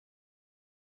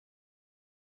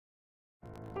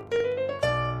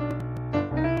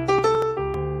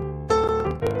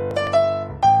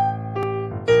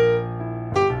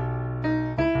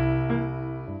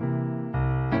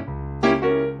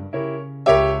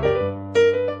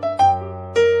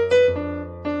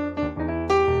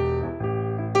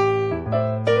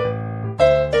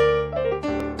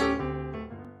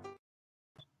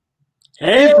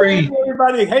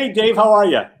everybody. Hey, Dave, how are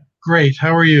you? Great.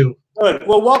 How are you? Good.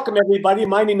 Well, welcome, everybody.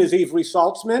 My name is Avery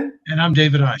Saltzman. And I'm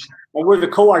David Eisner. And we're the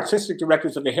co-artistic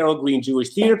directors of the Harold Green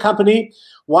Jewish Theater Company.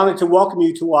 Wanted to welcome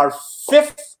you to our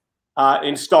fifth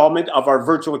installment of our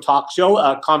virtual talk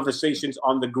show, Conversations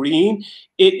on the Green.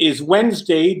 It is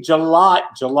Wednesday, July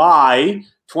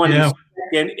 22nd.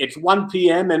 Yeah. It's 1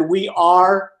 p.m. and we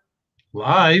are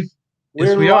live.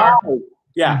 Yes, we are.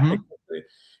 Yeah. Mm-hmm.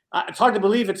 It's hard to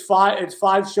believe it's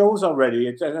five shows already.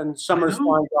 And summer's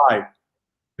flying by.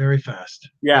 Very fast.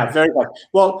 Yeah, very fast.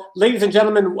 Well, ladies and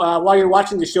gentlemen, while you're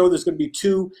watching the show, there's going to be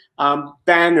two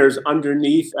banners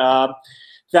underneath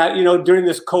that, during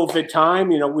this COVID time,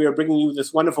 we are bringing you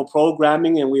this wonderful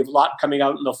programming, and we have a lot coming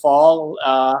out in the fall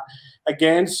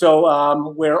again.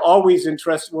 So we're always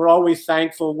interested. We're always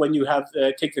thankful when you have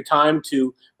take the time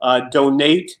to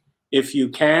donate if you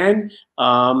can.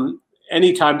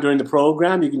 Anytime during the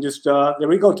program, you can just, there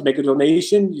we go, to make a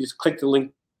donation. You just click the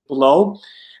link below.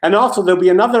 And also there'll be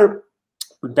another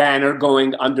banner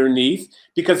going underneath,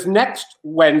 because next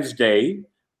Wednesday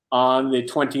on the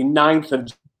 29th of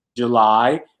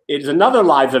July is another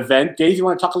live event. Dave, you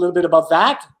want to talk a little bit about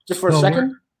that just for a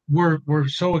second? We're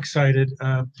so excited.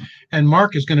 And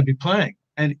Mark is going to be playing,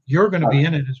 and you're going to be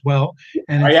in it as well.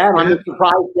 And I am. I'm the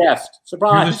surprise guest.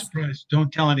 Surprise. You're the surprise.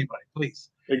 Don't tell anybody, please.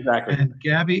 Exactly. And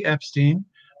Gabby Epstein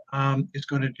is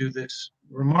going to do this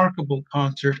remarkable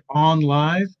concert on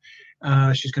live.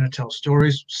 She's going to tell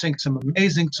stories, sing some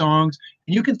amazing songs,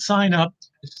 and you can sign up.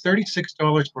 It's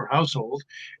 $36 per household,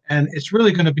 and it's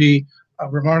really going to be a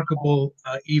remarkable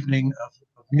evening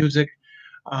of music.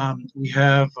 We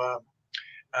have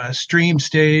a Stream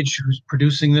Stage who's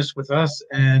producing this with us,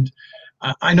 and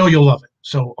I know you'll love it.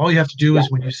 So all you have to do is,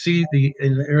 when you see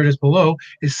there it is below,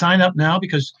 is sign up now,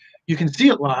 because you can see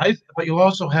it live, but you'll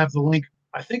also have the link,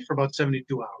 I think, for about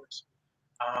 72 hours.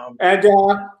 And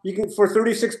you can, for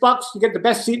 $36, you get the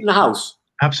best seat in the house.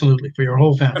 Absolutely, for your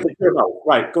whole family.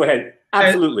 Right, go ahead.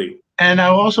 Absolutely. And I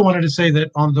also wanted to say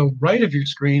that on the right of your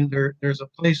screen, there's a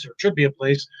place, or should be a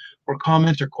place, for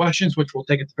comments or questions, which we'll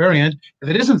take at the very end. If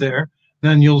it isn't there,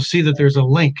 then you'll see that there's a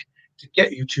link to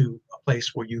get you to a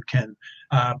place where you can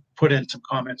put in some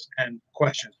comments and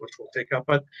questions, which we'll take up.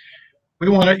 But we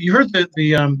want to, you heard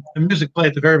the music play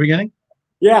at the very beginning?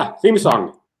 Yeah, theme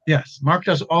song. Yes, Mark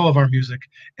does all of our music.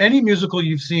 Any musical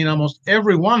you've seen, almost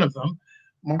every one of them,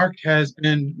 Mark has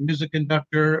been music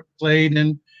conductor, played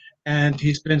in, and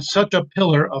he's been such a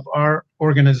pillar of our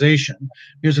organization,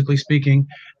 musically speaking.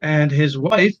 And his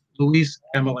wife, Louise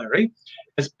Camilleri,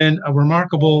 has been a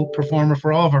remarkable performer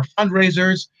for all of our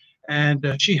fundraisers, and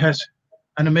she has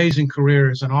an amazing career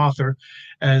as an author,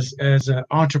 as an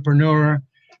entrepreneur,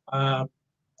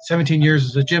 17 years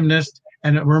as a gymnast,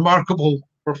 and a remarkable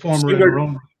performer in her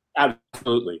own right.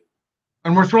 Absolutely.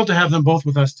 And we're thrilled to have them both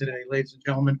with us today, ladies and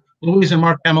gentlemen. Louise and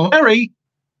Mark Camilleri.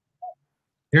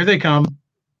 Here they come.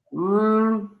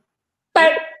 Oh,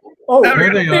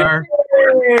 there they are.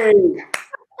 Hey.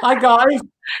 Hi, guys.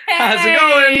 Hey. How's it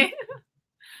going?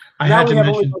 I had to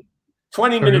mention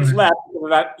 20 minutes left for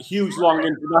that huge, long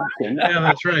introduction. Yeah,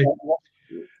 that's right.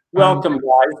 Welcome,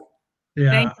 guys.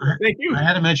 Yeah, Thank you. I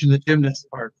had to mention the gymnast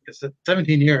part, because at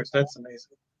 17 years, that's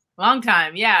amazing. Long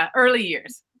time, yeah, early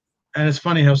years. And it's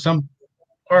funny how some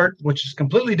part, which is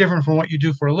completely different from what you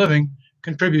do for a living,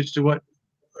 contributes to what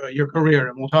your career,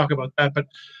 and we'll talk about that. But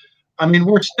I mean,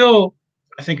 we're still,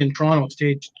 I think, in Toronto,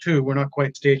 stage 2. We're not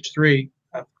quite stage 3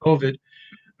 of COVID.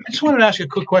 I just wanted to ask you a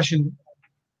quick question.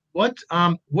 What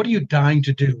are you dying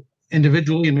to do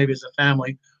individually and maybe as a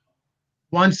family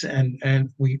once and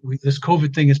we this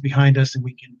COVID thing is behind us and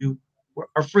we can do,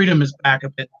 our freedom is back a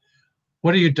bit?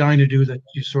 What are you dying to do that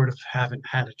you sort of haven't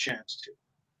had a chance to?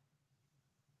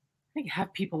 I think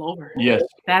have people over. Yes.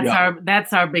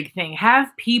 That's our big thing.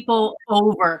 Have people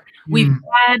over. We've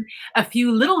had a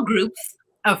few little groups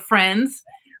of friends,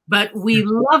 but we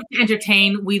love to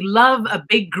entertain. We love a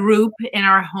big group in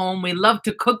our home. We love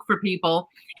to cook for people.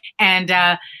 And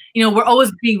we're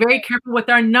always being very careful with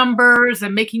our numbers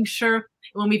and making sure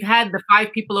when we've had the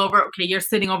 5 people over, okay, you're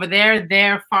sitting over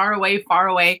there, far away, far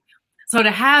away. So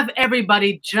to have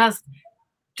everybody just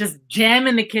jam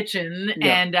in the kitchen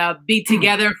and be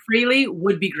together freely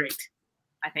would be great,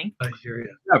 I think. I hear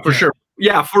you. Yeah, for sure.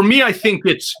 Yeah, for me, I think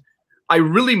I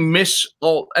really miss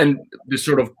all, and this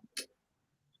sort of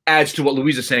adds to what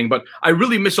Louise is saying, but I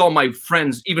really miss all my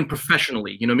friends, even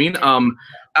professionally, you know what I mean?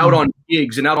 Out on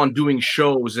gigs and out on doing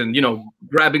shows and,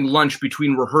 grabbing lunch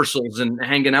between rehearsals and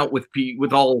hanging out with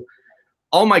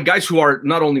all my guys who are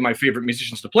not only my favorite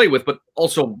musicians to play with, but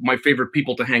also my favorite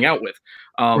people to hang out with.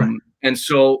 Right. And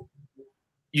so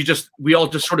we all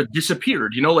just sort of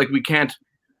disappeared, like we can't,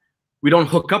 we don't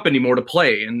hook up anymore to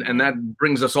play, and that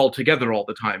brings us all together all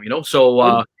the time, you know. So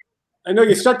I know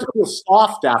you start to feel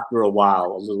soft after a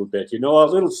while, a little bit, you know, a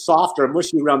little softer,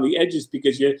 mushy around the edges,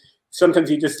 because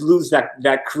sometimes you just lose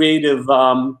that creative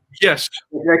yes,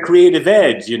 that creative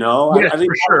edge, you know. Yes, I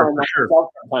think for sure.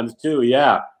 sometimes too,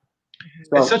 yeah.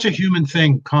 So, it's such a human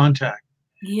thing, contact.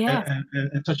 Yeah.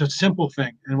 And such a simple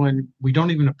thing, and when we don't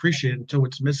even appreciate it until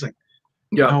it's missing,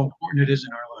 yeah, how important it is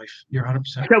in our life. You're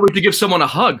 100%. I can't wait to give someone a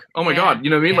hug. Oh my Yeah. God, you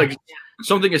know what I mean? Yeah. Like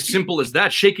something as simple as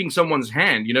that, shaking someone's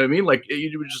hand. You know what I mean? Like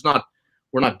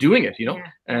we're not doing it, you know.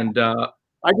 Yeah. And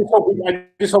I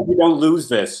just hope we don't lose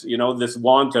this, you know, this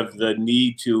want of the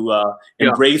need to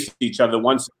embrace each other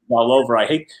once it's all over. I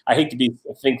hate to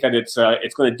think that it's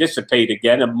going to dissipate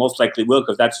again, and most likely will,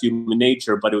 because that's human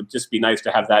nature. But it would just be nice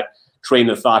to have that train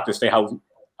of thought to say how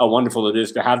wonderful it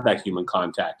is to have that human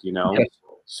contact, you know. Yes.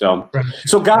 So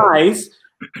guys,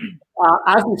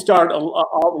 as we start a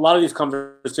lot of these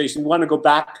conversations, we want to go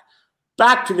back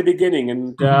to the beginning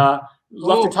and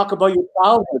love to talk about your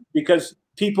childhood, because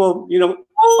people, you know.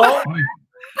 Oh,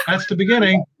 that's the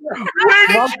beginning. where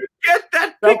did you get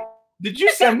that pic? Did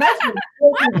you send that?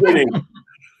 The beginning.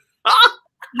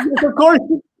 Of course.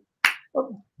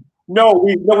 No,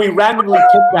 we randomly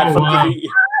picked that from the.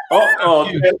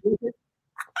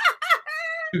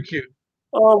 Too cute.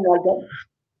 Oh my God.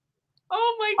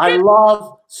 Oh my I goodness.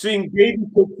 love seeing baby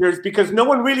pictures because no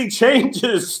one really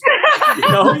changes. You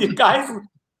know, you guys.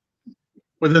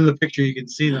 Within the picture, you can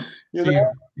see them. You See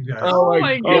know? you guys. Oh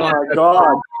my Oh God. my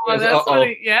God. Oh, that's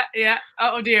funny. Yeah, yeah.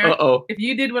 Oh dear. Uh-oh. If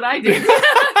you did what I did.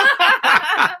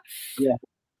 Yeah.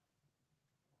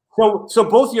 So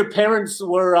both your parents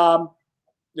were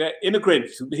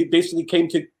immigrants who basically came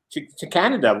to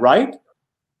Canada, right?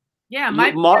 Yeah,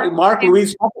 Mark,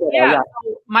 Louise. yeah.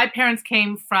 So my parents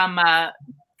came from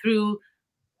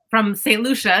St.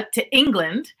 Lucia to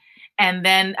England, and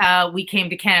then we came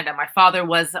to Canada. My mother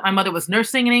was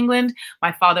nursing in England.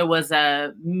 My father was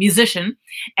a musician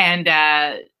and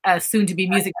a soon-to-be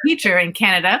music teacher in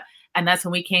Canada, and that's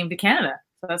when we came to Canada.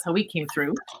 So that's how we came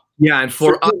through. Yeah, and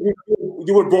for us,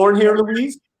 you were born here,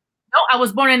 Louise? No, I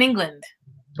was born in England.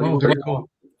 Oh, very cool.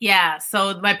 Yeah,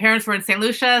 so my parents were in St.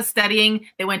 Lucia studying.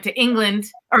 They went to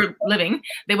England, or living.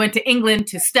 They went to England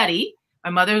to study.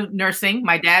 My mother nursing,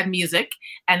 my dad music,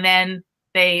 and then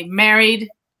they married,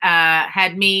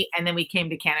 had me, and then we came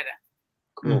to Canada.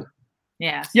 Cool.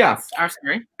 Yeah. So Yeah. that's our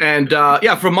story. And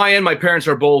from my end, my parents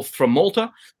are both from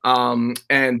Malta.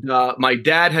 And my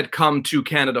dad had come to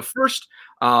Canada first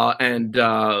and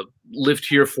lived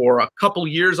here for a couple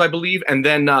years, I believe. And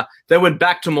then they went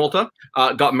back to Malta,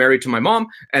 got married to my mom,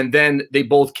 and then they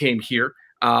both came here.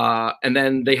 And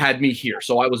then they had me here.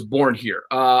 So I was born here.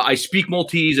 I speak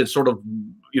Maltese. It's sort of,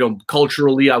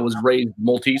 culturally, I was raised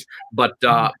Maltese. But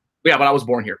but I was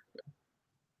born here.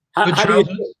 How do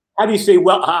you say?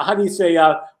 Well, how do you say?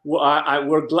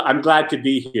 I'm glad to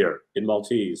be here in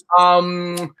Maltese.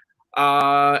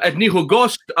 Etniho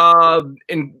Gost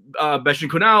in Beshin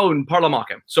Kunau and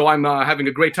Parlamakem. So I'm having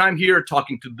a great time here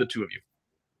talking to the two of you.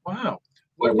 Wow.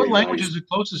 What language is it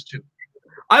closest to?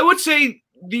 I would say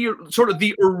the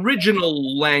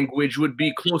original language would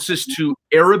be closest to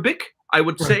Arabic, I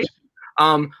would say.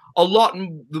 A lot,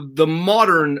 the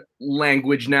modern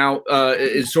language now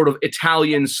is sort of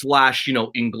Italian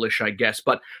 / English, I guess.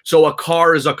 But so a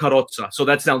car is a carrozza. So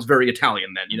that sounds very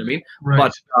Italian then, you know what I mean?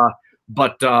 Right.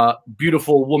 But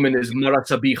beautiful woman is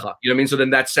marasabiha, you know what I mean? So then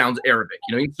that sounds Arabic,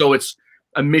 you know what I mean? So it's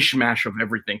a mishmash of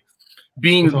everything.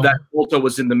 Being that Malta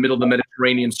was in the middle of the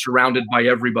Mediterranean, surrounded by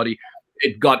everybody,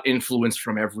 it got influence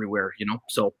from everywhere,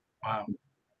 So wow.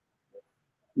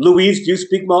 Louise, do you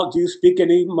speak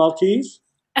any Maltese?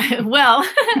 Well,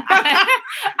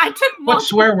 I took Maltese. What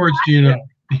swear words do you know?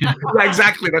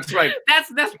 Exactly, that's right.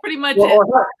 That's pretty much it.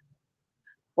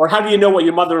 Or how do you know what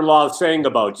your mother-in-law is saying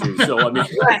about you? So I mean,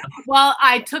 well,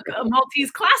 I took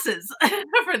Maltese classes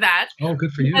for that. Oh,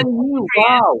 good for you! And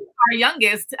wow. Our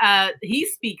youngest, he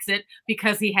speaks it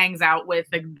because he hangs out with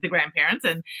the grandparents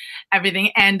and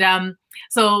everything. And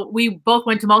so we both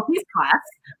went to Maltese class.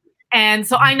 And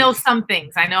so I know some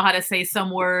things. I know how to say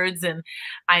some words, and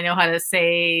I know how to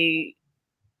say,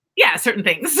 certain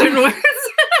things, certain words.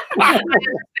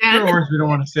 Certain words we don't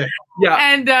want to say. Yeah.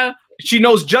 And she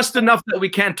knows just enough that we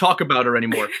can't talk about her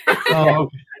anymore. Oh,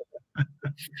 okay.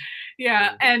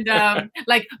 Yeah, and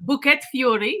like bouquet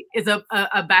fiori is a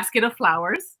basket of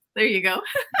flowers. There you go.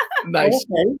 Nice.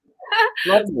 Okay.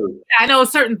 Lovely. I know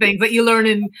certain things that you learn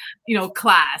in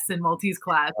class, in Maltese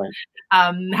class, right.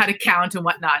 How to count and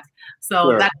whatnot.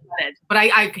 So that's it. But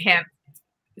I can't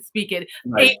speak it.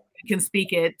 Right. He can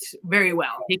speak it very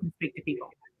well. He can speak to people.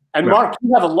 And Yeah. Mark,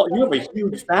 you have a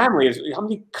huge family. How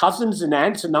many cousins and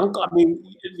aunts and uncles? I mean,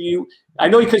 I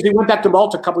know because you went back to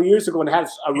Malta a couple of years ago and had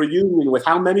a reunion with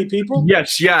how many people?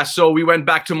 Yes, yeah. So we went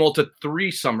back to Malta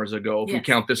 3 summers ago, if we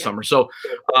count this summer. So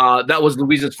that was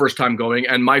Louise's first time going,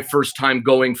 and my first time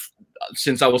going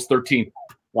since I was 13.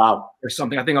 Wow. Or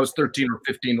something. I think I was 13 or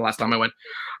 15 the last time I went.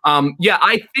 Yeah,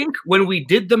 I think when we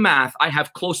did the math, I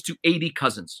have close to 80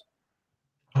 cousins.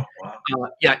 Oh, wow.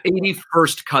 Yeah, 80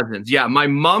 first cousins. Yeah, my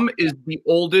mom is the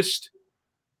oldest,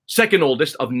 second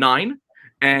oldest of 9.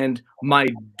 And my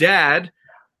dad,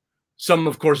 some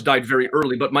of course died very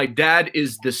early, but my dad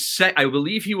is I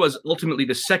believe he was ultimately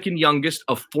the second youngest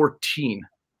of 14.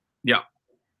 Yeah.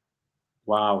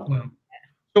 Wow.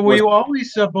 So were you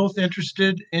always both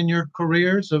interested in your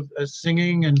careers of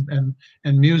singing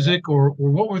and music, or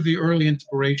what were the early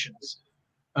inspirations?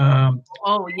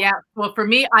 Oh yeah. Well, for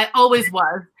me, I always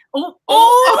was.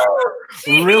 Oh,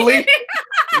 really?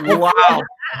 Wow.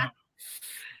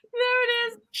 There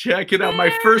it is. Check it out. My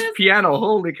first piano.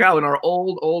 Holy cow, in our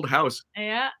old house.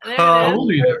 Yeah. There How it is. old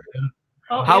are you there?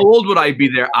 Oh, How old would I be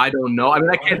there? I don't know. I mean,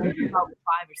 I can't. Probably 5 or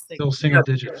 6. Still single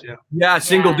digits, yeah. Yeah,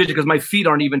 single digit because my feet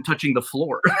aren't even touching the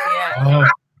floor. Yeah.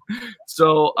 Oh,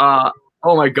 So, oh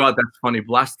my God, that's funny.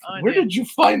 Blast. Oh, Where dear. did you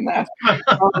find that?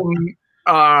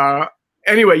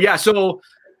 Anyway, yeah. So,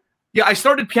 yeah, I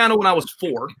started piano when I was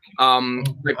 4.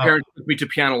 My parents took me to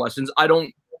piano lessons. I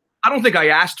don't think I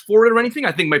asked for it or anything.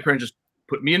 I think my parents just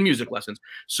put me in music lessons.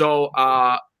 So,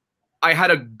 I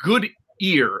had a good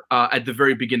ear at the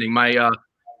very beginning. My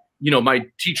my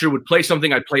teacher would play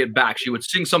something, I'd play it back. She would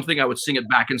sing something, I would sing it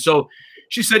back. And so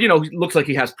she said, it looks like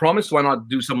he has promise. Why not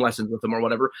do some lessons with him or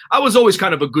whatever? I was always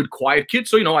kind of a good, quiet kid.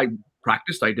 So, I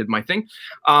practiced, I did my thing.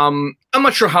 I'm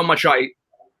not sure how much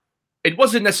it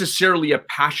wasn't necessarily a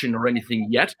passion or anything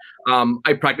yet.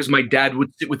 I practiced. My dad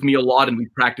would sit with me a lot and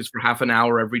we'd practice for half an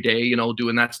hour every day,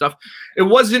 doing that stuff. It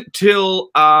wasn't till,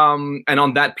 and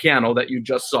on that piano that you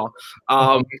just saw.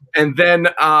 And then,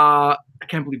 I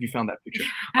can't believe you found that picture.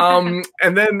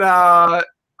 And then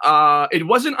it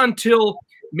wasn't until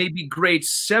maybe grade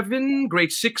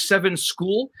 6, 7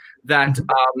 school that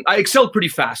I excelled pretty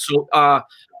fast. So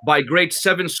by grade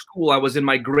 7 school, I was in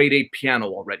my grade 8 piano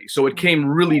already. So it came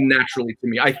really naturally to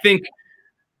me. I think,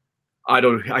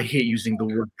 I hate using the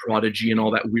word prodigy and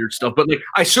all that weird stuff, but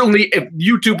I certainly, if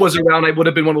YouTube was around, I would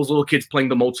have been one of those little kids playing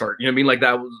the Mozart. You know what I mean? Like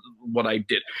that was what I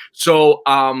did. So,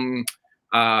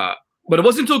 but it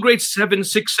wasn't until grade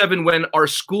 6, 7 when our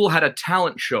school had a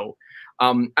talent show.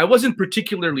 I wasn't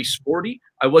particularly sporty.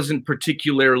 I wasn't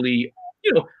particularly,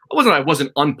 I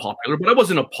wasn't unpopular, but I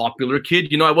wasn't a popular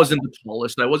kid. I wasn't the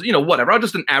tallest. I was, whatever. I was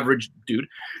just an average dude.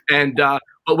 And,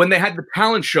 but when they had the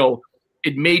talent show,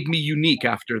 it made me unique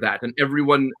after that. And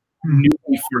everyone knew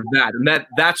me for that. And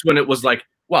that's when it was like,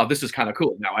 wow, this is kind of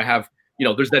cool. Now I have,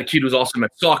 there's that kid who's awesome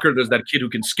at soccer. There's that kid who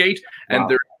can skate. And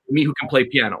there's me who can play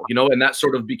piano, and that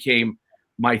sort of became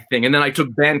my thing. And then I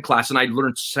took band class and I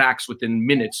learned sax within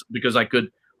minutes because I could.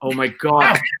 Oh my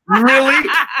God. Really?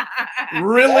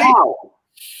 Really? Wow.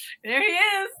 There he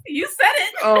is. You said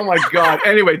it. Oh my God.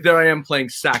 Anyway, there I am playing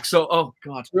sax. So, oh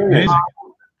God. amazing.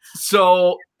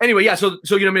 So anyway, yeah. So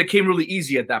it came really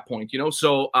easy at that point,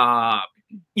 So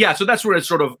yeah. So that's where it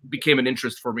sort of became an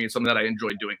interest for me and something that I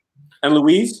enjoyed doing. And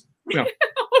Louise? Yeah.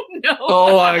 Oh, no.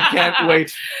 Oh, I can't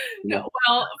wait. No.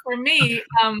 Well, for me,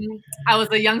 I was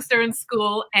a youngster in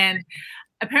school, and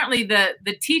apparently the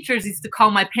teachers used to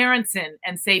call my parents in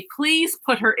and say, please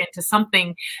put her into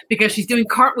something because she's doing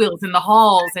cartwheels in the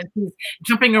halls and she's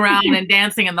jumping around and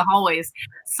dancing in the hallways.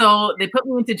 So they put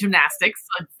me into gymnastics.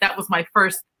 So that was my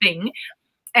first thing.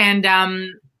 And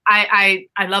I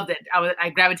loved it. I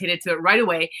gravitated to it right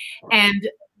away. And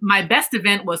my best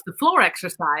event was the floor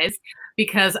exercise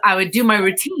because I would do my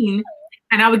routine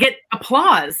and I would get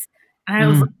applause. And I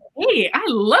was like, hey, I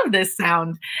love this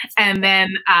sound. And then,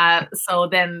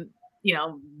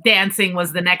 dancing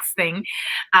was the next thing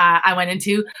I went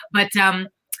into. But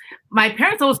my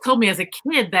parents always told me as a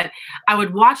kid that I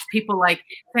would watch people like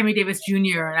Sammy Davis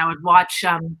Jr. and I would watch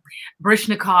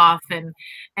Baryshnikov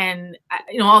and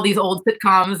all these old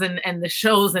sitcoms and the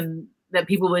shows and that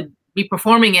people would be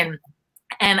performing in.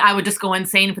 And I would just go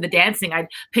insane for the dancing. I'd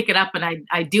pick it up and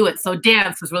I'd do it. So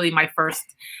dance was really my first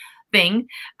thing.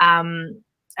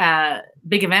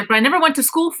 Big event, but I never went to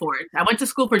school for it. I went to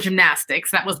school for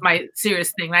gymnastics. That was my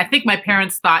serious thing. And I think my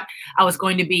parents thought I was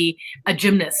going to be a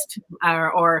gymnast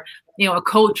or a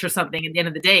coach or something at the end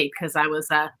of the day because I was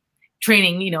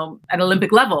training, at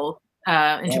Olympic level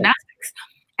in gymnastics.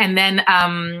 And then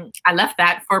I left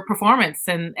that for performance.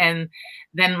 And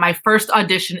then my first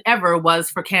audition ever was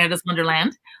for Canada's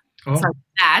Wonderland. Oh. So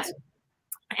that.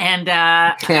 And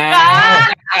oh,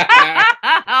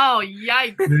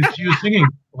 yikes! She was singing.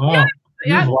 Wow.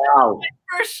 Yeah. Wow. My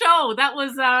first show. That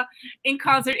was in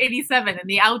concert '87 in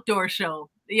the outdoor show.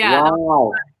 Yeah.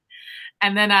 Wow.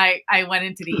 And then I went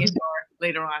into the indoor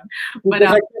later on. But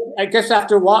I guess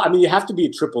after a while, I mean, you have to be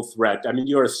a triple threat. I mean,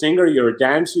 you're a singer, you're a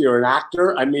dancer, you're an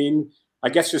actor. I mean, I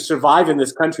guess to survive in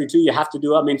this country too, you have to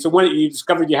do. I mean, so when you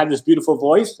discovered you had this beautiful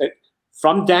voice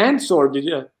from dance, or did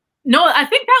you? No, I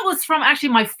think that was from actually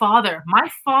my father. My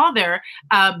father,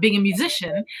 being a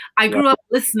musician, I grew up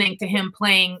listening to him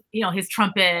playing, you know, his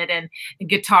trumpet and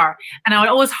guitar, and I would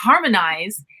always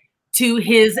harmonize to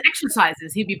his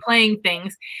exercises. He'd be playing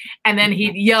things, and then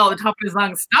he'd yell at the top of his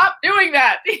lungs, "Stop doing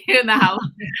that!" in the house,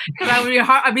 because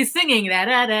I'd be singing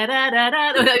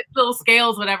that little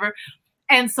scales, whatever.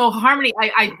 And so harmony,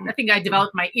 I think I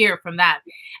developed my ear from that,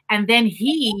 and then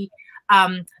he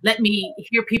let me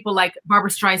hear people like Barbara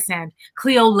Streisand,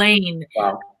 Cleo Lane,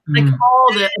 like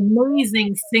all the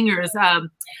amazing singers,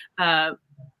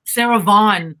 Sarah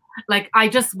Vaughan. Like, I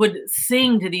just would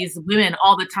sing to these women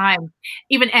all the time.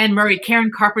 Even Anne Murray, Karen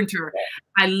Carpenter.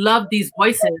 I loved these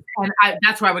voices, and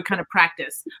that's where I would kind of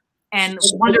practice. And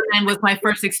Wonderland was my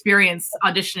first experience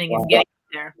auditioning and getting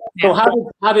there. Yeah.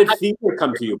 So how did theater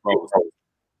come to you both?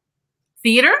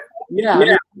 Theater?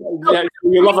 Yeah.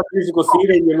 Your love of musical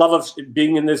theater, your love of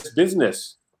being in this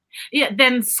business. Yeah,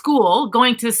 then school,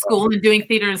 going to school and doing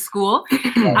theater in school.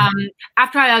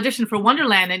 After I auditioned for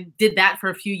Wonderland and did that for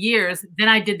a few years, then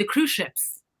I did the cruise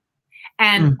ships.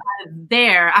 And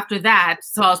there, after that,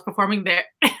 so I was performing there.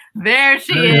 There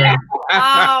she is.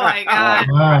 Oh my God.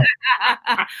 Wow.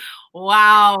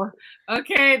 Wow.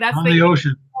 Okay, that's on the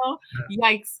ocean. Oh,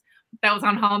 yikes. That was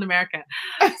on Holland America.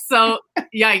 So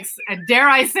yikes. And dare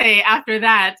I say, after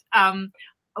that, I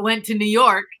went to New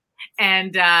York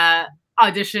and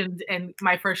auditioned, and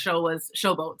my first show was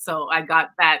Showboat. So I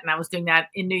got that, and I was doing that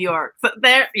in New York. So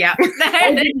there, yeah.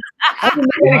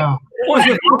 Wow.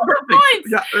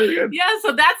 Yeah,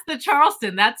 so that's the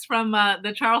Charleston. That's from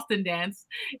the Charleston dance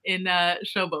in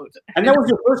Showboat. And that was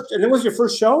your first. And that was your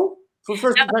first show. First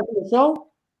professional show.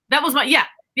 That was my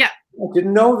I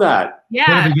didn't know that. Yeah.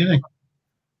 What a beginning.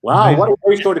 Wow, Amazing. what a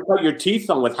great show to cut your teeth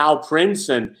on with Hal Prince,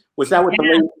 and was that with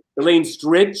Elaine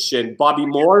Stritch and Bobby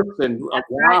Morse and wow.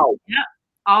 Right. Yeah.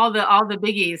 All the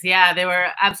biggies. Yeah, they were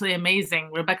absolutely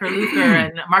amazing. Rebecca Luther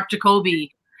and Mark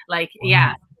Jacoby. Like,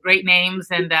 yeah, great names.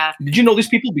 And did you know these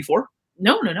people before?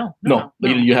 No.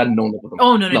 You hadn't known them.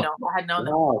 Oh, no. I had known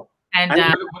them. Wow. And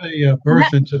What a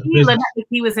birth into the business. Lynette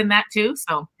McKee was in that too.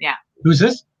 So yeah. Who's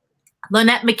this?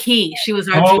 Lynette McKee. She was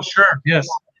our Oh, sure. Yes.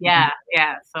 Yeah.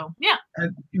 So yeah.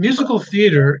 And musical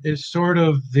theater is sort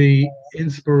of the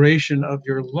inspiration of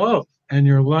your love and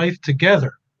your life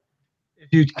together.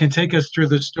 If you can take us through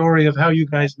the story of how you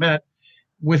guys met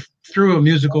through a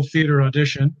musical theater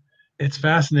audition, it's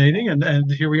fascinating.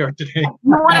 And here we are today. You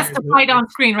want us to fight on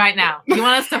screen right now? You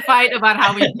want us to fight about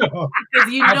how we? Because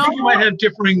I think you might have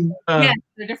differing they're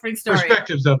different stories.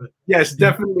 perspectives of it. Yes,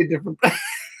 definitely different.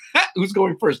 Who's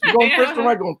going first? You going first or am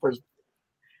I going first?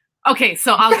 Okay,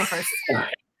 so I'll go first.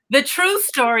 The true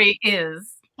story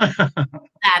is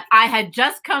that I had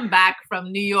just come back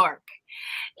from New York,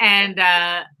 and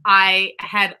I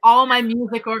had all my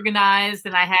music organized,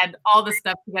 and I had all the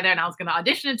stuff together, and I was going to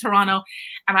audition in Toronto,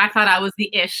 and I thought I was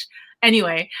the ish.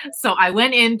 Anyway, so I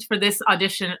went in for this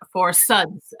audition for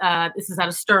Suds. This is out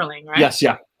of Sterling, right? Yes,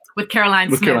 yeah. With Caroline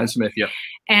Smith. With Caroline Smith, yeah.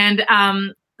 And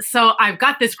so I've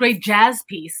got this great jazz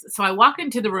piece. So I walk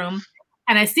into the room,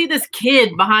 and I see this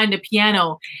kid behind the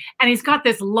piano, and he's got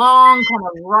this long kind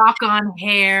of rock-on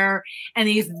hair and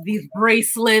these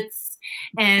bracelets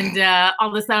and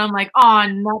all this. And I'm like, oh,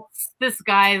 nuts! This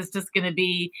guy is just gonna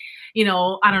be, I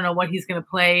don't know what he's gonna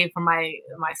play for my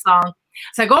song.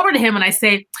 So I go over to him and I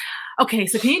say, okay,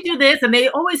 so can you do this? And they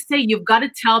always say you've got to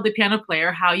tell the piano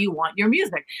player how you want your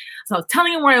music. So I was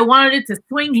telling him where I wanted it to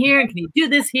swing here, and can you do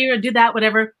this here and do that,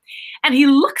 whatever. And he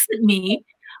looks at me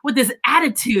with this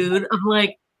attitude of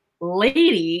like,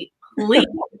 lady, please.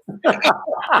 And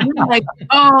I'm like,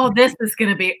 oh, this is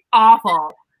gonna be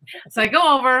awful. So I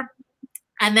go over,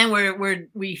 and then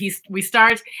we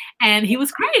start, and he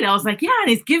was great. I was like, yeah, and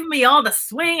he's giving me all the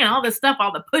swing and all this stuff,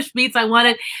 all the push beats I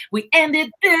wanted. We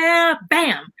ended,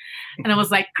 bam. And I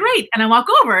was like, great. And I walk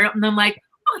over, and I'm like,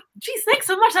 oh, geez, thanks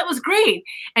so much. That was great.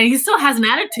 And he still has an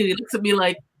attitude. He looks at me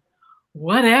like,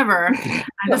 whatever. I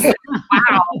just like,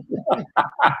 wow.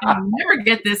 I'll never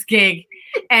get this gig.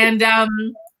 And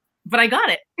but I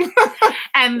got it.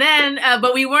 And then,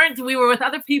 but we were with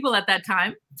other people at that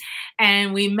time,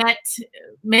 and we met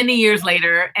many years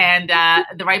later, and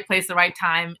the right place, the right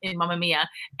time in Mamma Mia.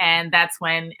 And that's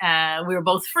when we were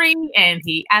both free, and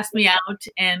he asked me out,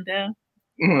 and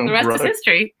the rest is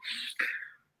history.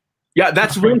 Yeah,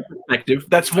 that's one perspective.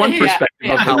 That's one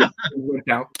perspective of how it went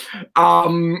down.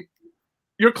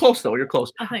 You're close though. You're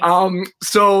close. Oh,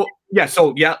 So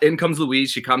in comes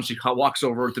Louise. She comes. She walks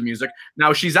over with the music.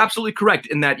 Now she's absolutely correct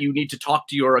in that you need to talk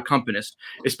to your accompanist,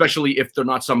 especially if they're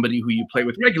not somebody who you play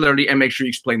with regularly, and make sure you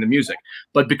explain the music.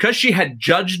 But because she had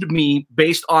judged me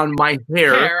based on my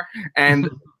hair. And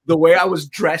the way I was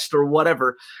dressed or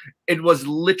whatever, it was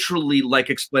literally like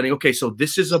explaining, okay, so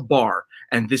this is a bar,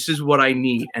 and this is what I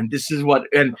need, and this is what,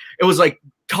 and it was like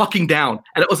talking down,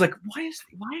 and it was like, why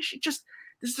is she just,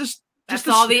 this is just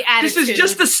all the attitude. This is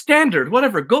just the standard,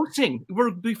 whatever, go sing,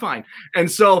 we'll be fine. And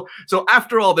so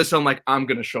after all this, I'm like, I'm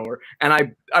gonna show her. And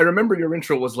I remember your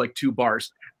intro was like 2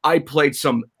 bars. I played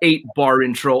some 8-bar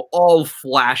intro, all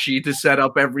flashy to set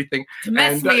up everything. To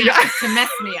mess me up.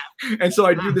 And so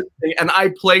I do this thing, and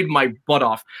I played my butt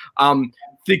off,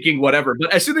 thinking whatever.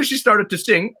 But as soon as she started to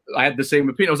sing, I had the same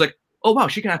opinion. I was like, oh, wow,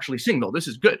 she can actually sing, though. This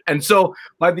is good. And so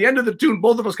by the end of the tune,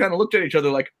 both of us kind of looked at each other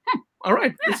like, all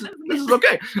right, this is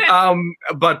okay.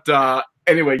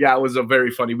 Anyway, yeah, it was a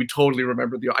very funny. We totally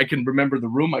remember I can remember the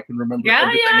room. I can remember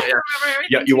everything. I remember everything.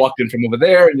 Yeah, you walked in from over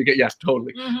there, and you get, yes,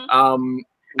 totally.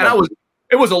 And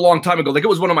it was a long time ago. Like, it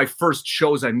was one of my first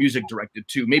shows I music directed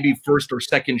too. Maybe first or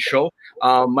second show.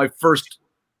 My first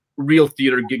real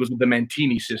theater gig was with the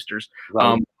Mantini sisters,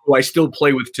 who I still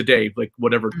play with today, like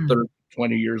whatever, 30,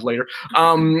 20 years later.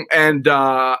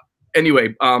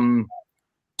 Anyway,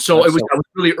 so I was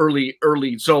really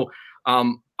early. So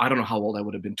I don't know how old I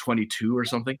would have been, 22 or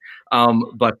something.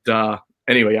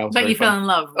 Anyway, yeah. But you fell in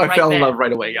love. I fell in love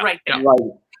right away. Yeah. Right there. Right.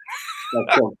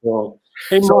 That's so cool.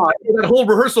 Hey, so that whole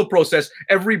rehearsal process,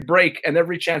 every break and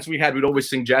every chance we had, we'd always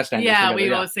sing jazz standards. Yeah,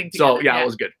 we'd always sing together. So yeah, it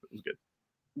was good. It was good.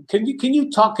 Can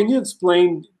you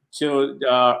explain to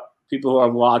people who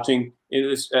are watching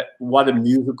what a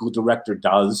musical director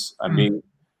does? I mean,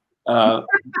 because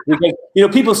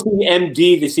people see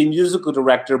MD, they see musical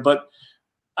director, but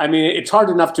I mean, it's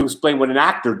hard enough to explain what an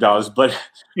actor does. But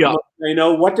yeah,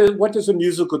 what does a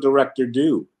musical director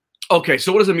do? Okay,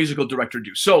 so what does a musical director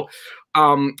do? So,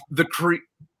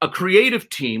 a creative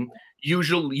team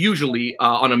usually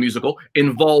on a musical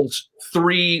involves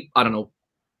 3, I don't know,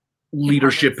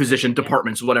 leadership position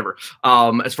departments, whatever.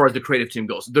 As far as the creative team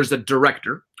goes, there's a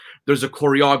director, there's a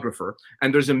choreographer,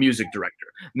 and there's a music director.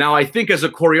 Now, I think as a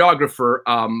choreographer,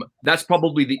 that's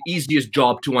probably the easiest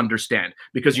job to understand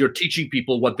because you're teaching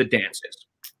people what the dance is.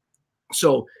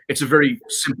 So it's a very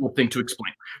simple thing to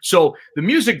explain. So the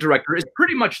music director is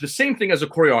pretty much the same thing as a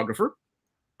choreographer,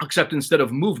 except instead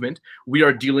of movement, we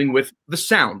are dealing with the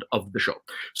sound of the show,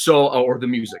 or the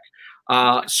music.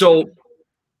 So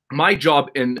my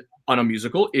job on a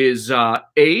musical is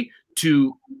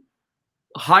to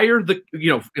hire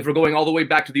if we're going all the way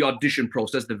back to the audition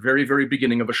process, the very, very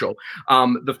beginning of a show,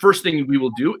 the first thing we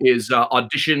will do is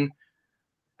audition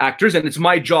actors, and it's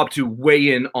my job to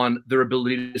weigh in on their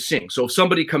ability to sing. So if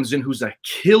somebody comes in who's a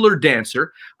killer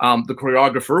dancer, the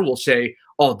choreographer will say,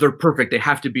 oh, they're perfect, they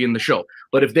have to be in the show.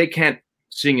 But if they can't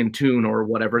sing in tune or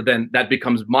whatever, then that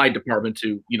becomes my department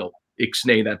to,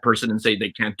 ixnay that person and say they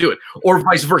can't do it, or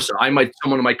vice versa.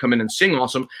 Someone might come in and sing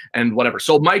awesome and whatever.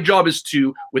 So my job is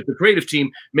to, with the creative team,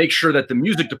 make sure that the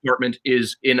music department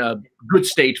is in a good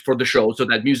state for the show so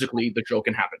that musically the show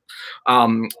can happen.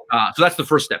 So that's the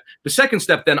first step. The second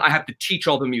step, then I have to teach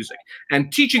all the music,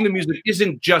 and teaching the music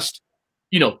isn't just,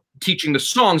 teaching the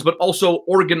songs, but also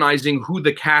organizing who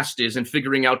the cast is and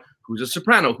figuring out who's a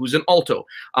soprano, who's an alto,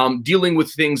 dealing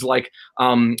with things like,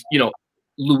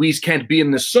 Louise can't be in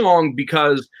this song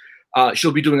because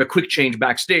she'll be doing a quick change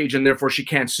backstage and therefore she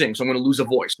can't sing. So I'm going to lose a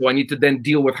voice. So I need to then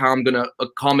deal with how I'm going to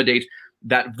accommodate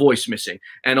that voice missing.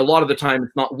 And a lot of the time,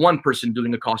 it's not one person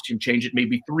doing a costume change. It may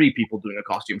be 3 people doing a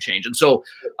costume change. And so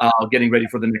getting ready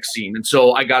for the next scene. And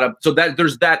so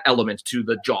there's that element to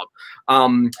the job.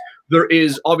 There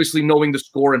is obviously knowing the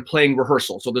score and playing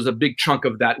rehearsal. So there's a big chunk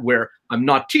of that where I'm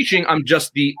not teaching, I'm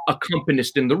just the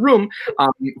accompanist in the room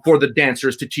for the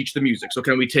dancers to teach the music. So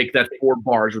can we take that 4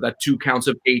 bars or that 2 counts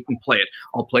of 8 and play it?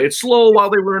 I'll play it slow while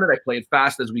they learn it. I play it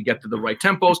fast as we get to the right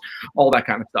tempos, all that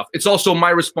kind of stuff. It's also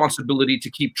my responsibility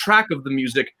to keep track of the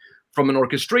music from an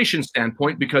orchestration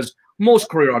standpoint, because most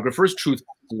choreographers,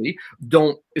 truthfully,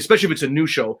 don't, especially if it's a new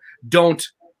show, don't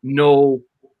know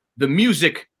the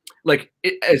music like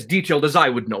as detailed as I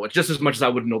would know it, just as much as I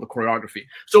would know the choreography.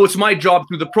 So it's my job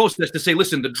through the process to say,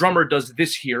 listen, the drummer does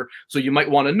this here, so you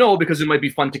might want to know because it might be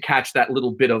fun to catch that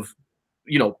little bit of,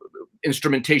 you know,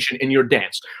 instrumentation in your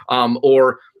dance.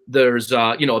 Or there's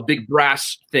you know, a big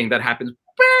brass thing that happens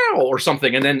or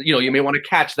something, and then, you know, you may want to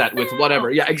catch that with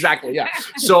whatever. Yeah, exactly. Yeah.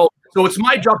 So it's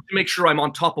my job to make sure I'm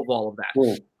on top of all of that.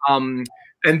 Cool.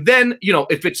 And then, you know,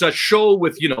 if it's a show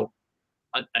with, you know,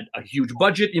 a huge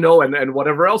budget, you know, and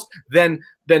whatever else, then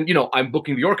you know, I'm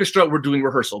booking the orchestra, we're doing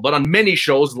rehearsal. But on many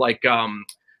shows, like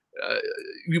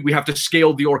we have to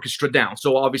scale the orchestra down.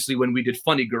 So obviously when we did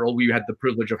Funny Girl, we had the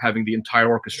privilege of having the entire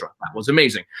orchestra. That was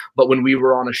amazing. But when we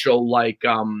were on a show like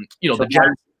you know, the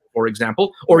Jazz, for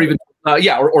example, or even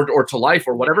or To Life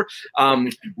or whatever,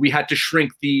 we had to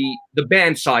shrink the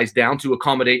band size down to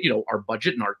accommodate, you know, our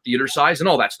budget and our theater size and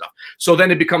all that stuff. So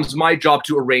then it becomes my job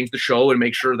to arrange the show and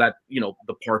make sure that, you know,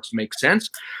 the parts make sense.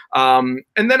 And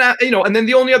then you know, and then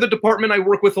the only other department I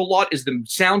work with a lot is the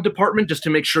sound department, just to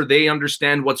make sure they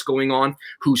understand what's going on,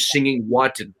 who's singing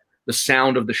what, and the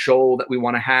sound of the show that we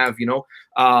want to have, you know.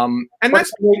 And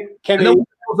that's and then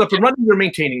goes up and running, you're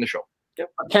maintaining the show.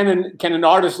 Can an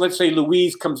artist, let's say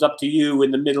Louise comes up to you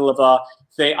in the middle of a,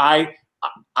 say, I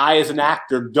as an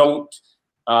actor don't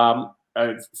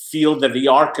feel that the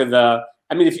arc of the,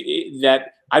 I mean,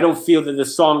 that I don't feel that the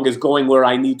song is going where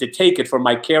I need to take it for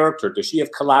my character. Does she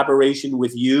have collaboration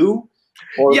with you?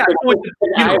 Or yeah, can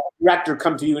I, as a director,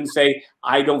 come to you and say,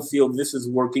 I don't feel this is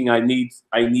working. I need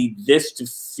this to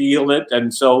feel it.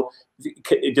 And so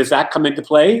does that come into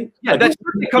play? Yeah, that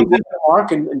certainly comes into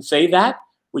arc and say that.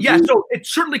 Yeah, so it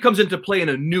certainly comes into play in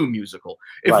a new musical.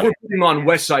 If we're putting on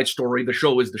West Side Story, the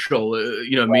show is the show.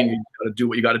 You know what I mean? You got to do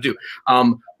what you got to do.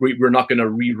 We're not going to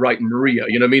rewrite Maria.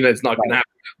 You know what I mean? That's not going to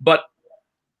happen.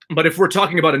 But if we're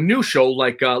talking about a new show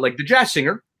like The Jazz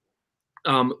Singer,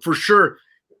 for sure,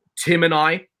 Tim and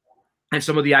I and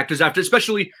some of the actors after,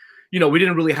 especially, you know, we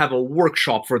didn't really have a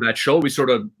workshop for that show. We sort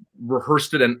of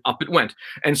rehearsed it and up it went.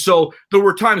 And so there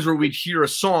were times where we'd hear a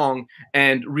song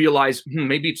and realize,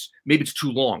 maybe it's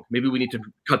too long. Maybe we need to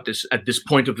cut this at this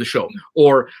point of the show.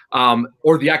 Or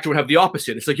the actor would have the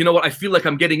opposite. It's like, you know what, I feel like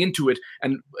I'm getting into it,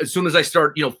 and as soon as I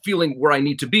start, you know, feeling where I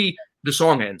need to be, the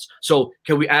song ends. So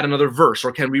can we add another verse,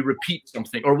 or can we repeat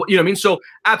something, or you know what I mean? So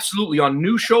absolutely, on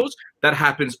new shows that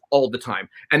happens all the time,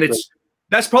 and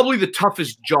that's probably the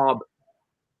toughest job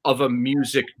of a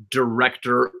music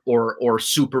director or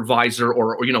supervisor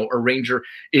or you know, arranger,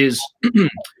 is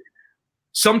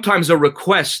sometimes a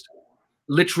request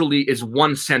literally is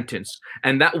one sentence,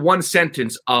 and that one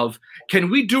sentence of, can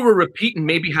we do a repeat and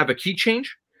maybe have a key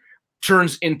change,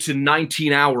 turns into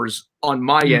 19 hours on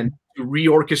my end to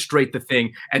reorchestrate the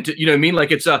thing. And to, you know what I mean?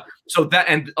 Like, it's a, so that,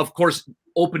 and of course,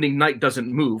 opening night doesn't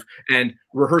move, and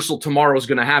rehearsal tomorrow is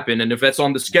going to happen. And if that's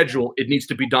on the schedule, it needs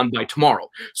to be done by tomorrow.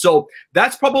 So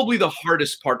that's probably the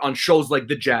hardest part on shows like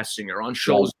The Jazz Singer, on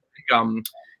shows like,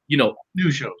 you know,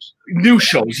 new shows.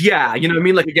 Yeah. You know what I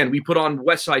mean? Like, again, we put on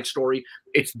West Side Story,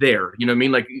 it's there, you know what I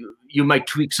mean? Like, you might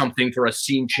tweak something for a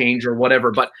scene change or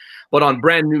whatever, but on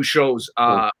brand new shows,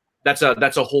 that's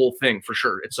a whole thing for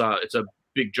sure. It's a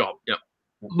big job. Yeah.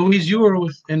 Louise, you were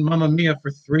in Mamma Mia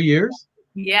for 3 years.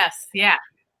 Yes. Yeah.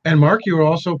 And Mark, you were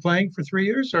also playing for 3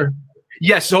 years, or?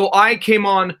 Yeah. So I came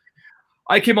on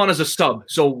as a sub.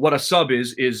 So what a sub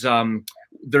is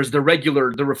there's the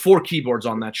regular, there were 4 keyboards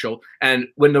on that show. And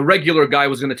when the regular guy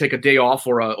was going to take a day off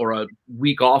or a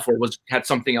week off or had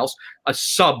something else, a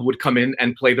sub would come in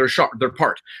and play their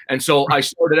part. And so I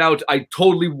started out, I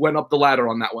totally went up the ladder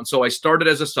on that one. So I started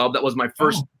as a sub. That was my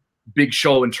first big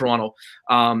show in Toronto.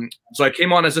 So I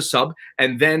came on as a sub.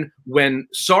 And then when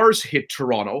SARS hit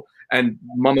Toronto and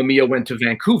Mamma Mia went to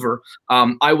Vancouver,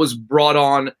 I was brought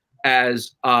on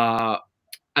as a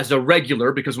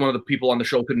regular because one of the people on the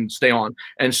show couldn't stay on.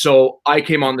 And so I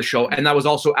came on the show, and I was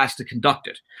also asked to conduct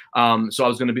it. So I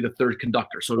was going to be the 3rd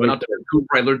conductor. So I went out to Vancouver,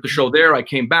 I learned the show there, I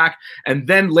came back, and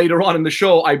then later on in the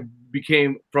show, I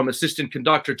became from assistant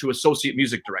conductor to associate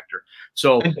music director.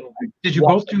 So did you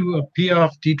both do a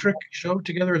Piaf Dietrich show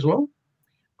together as well?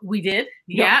 We did.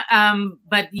 Yeah.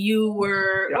 But you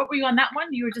were, what were you on that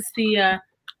one? You were just the,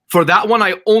 for that one,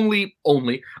 I only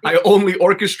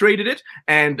orchestrated it,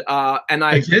 and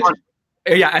I did?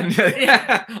 Yeah, and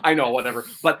I know, whatever.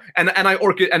 But and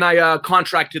I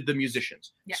contracted the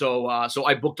musicians. Yeah. So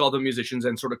I booked all the musicians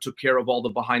and sort of took care of all the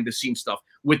behind the scenes stuff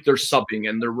with their subbing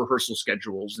and their rehearsal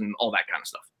schedules and all that kind of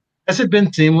stuff. Has it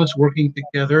been seamless working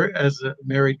together as a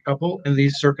married couple in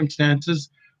these circumstances,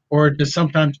 or does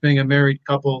sometimes being a married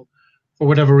couple, for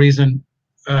whatever reason,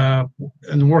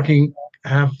 and working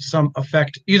have some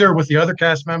effect either with the other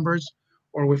cast members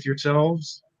or with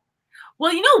yourselves?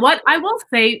 Well, you know what? I will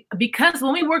say, because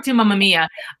when we worked in Mamma Mia,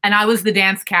 and I was the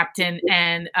dance captain,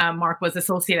 and Mark was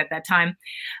associate at that time,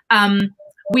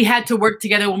 we had to work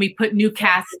together when we put new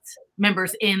cast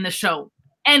members in the show.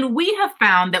 And we have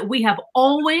found that we have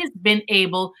always been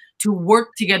able to work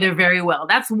together very well.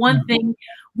 That's one thing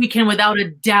we can, without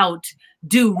a doubt,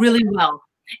 do really well.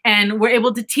 And we're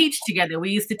able to teach together.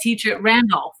 We used to teach at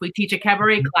Randolph. We teach a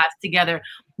cabaret class together.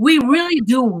 We really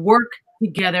do work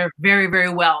together very,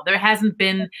 very well. There hasn't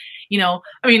been, you know,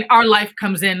 I mean, our life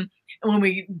comes in when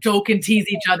we joke and tease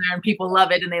each other, and people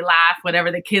love it and they laugh,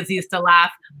 whatever the kids used to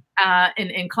laugh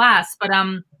in class. But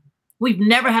we've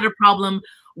never had a problem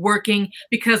working,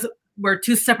 because we're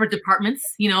two separate departments.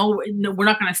 You know, we're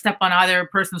not going to step on either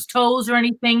person's toes or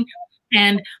anything.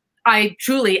 And I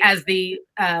truly, as the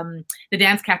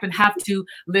dance captain, have to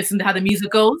listen to how the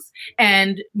music goes.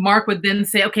 And Mark would then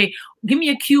say, okay, give me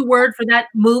a cue word for that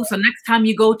move. So next time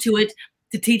you go to it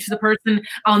to teach the person,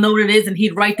 I'll know what it is. And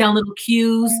he'd write down little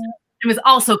cues. It was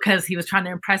also because he was trying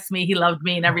to impress me. He loved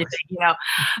me and everything, you know.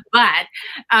 But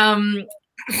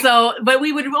but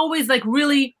we would always like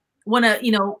really want to,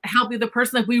 you know, help the other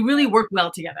person. Like, we really work well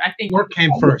together. I think work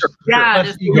came first. Yeah,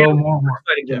 just you go more.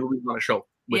 We want to show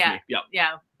with me.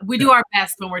 Yeah. We do our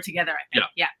best when we're together, I think.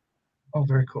 Yeah. Oh,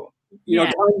 very cool. You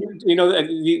know,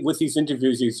 with these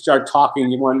interviews, you start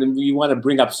talking. You want to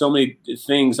bring up so many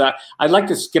things. I'd like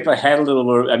to skip ahead a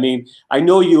little. I mean, I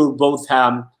know you were both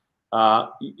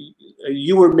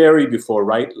you were married before,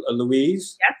 right,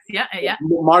 Louise? Yes. Yeah.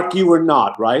 Mark, you were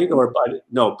not, right?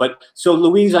 But so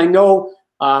Louise, I know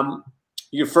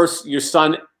your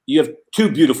son. You have two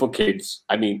beautiful kids.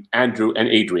 I mean, Andrew and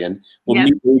Adrian. We'll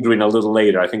meet Adrian a little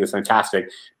later. I think it's fantastic.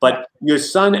 But your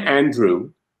son,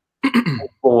 Andrew, was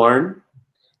born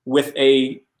with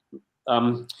a,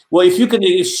 well, if you could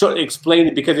explain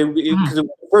it, because it was the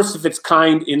first of its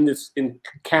kind in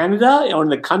Canada or in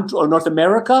the country or North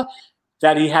America,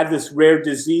 that he had this rare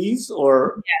disease,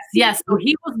 or? Yes. So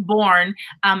he was born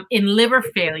in liver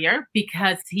failure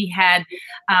because he had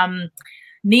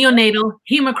neonatal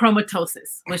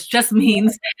hemochromatosis, which just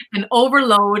means an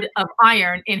overload of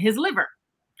iron in his liver.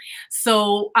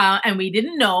 So, and we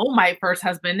didn't know, my first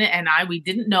husband and I, we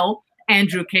didn't know.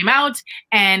 Andrew came out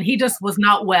and he just was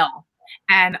not well.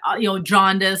 And, you know,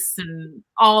 jaundice and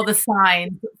all the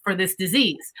signs for this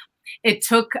disease. It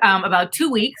took about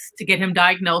 2 weeks to get him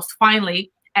diagnosed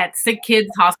finally at Sick Kids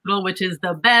Hospital, which is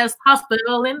the best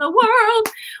hospital in the world.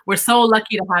 We're so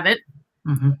lucky to have it.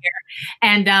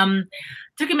 And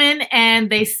took him in, and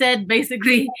they said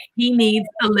basically he needs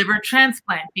a liver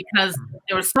transplant because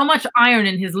there was so much iron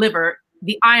in his liver.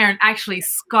 The iron actually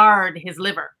scarred his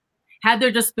liver. Had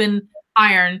there just been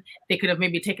iron, they could have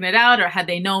maybe taken it out, or had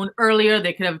they known earlier,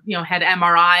 they could have, you know, had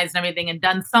MRIs and everything and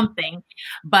done something.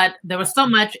 But there was so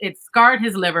much, it scarred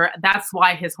his liver. That's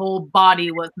why his whole body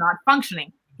was not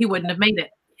functioning. He wouldn't have made it.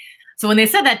 So when they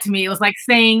said that to me, it was like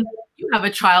saying, you have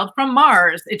a child from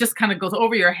Mars. It just kind of goes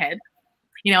over your head,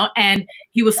 you know, and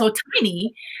he was so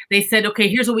tiny. They said, okay,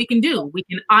 here's what we can do. We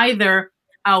can either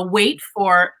wait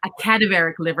for a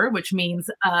cadaveric liver, which means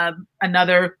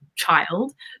another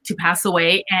child to pass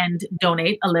away and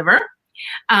donate a liver.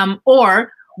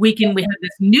 Or we have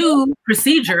this new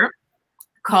procedure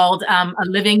called a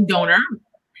living donor,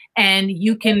 and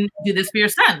you can do this for your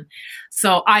son.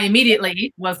 So I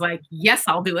immediately was like, yes,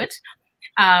 I'll do it.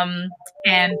 And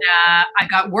I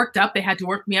got worked up. They had to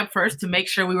work me up first to make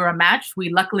sure we were a match. We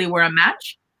luckily were a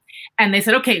match. And they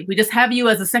said, okay, we just have you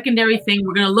as a secondary thing.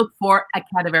 We're going to look for a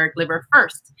cadaveric liver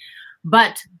first.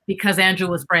 But because Andrew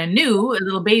was brand new, a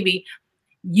little baby,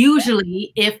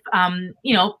 usually if,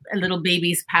 you know, little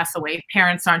babies pass away,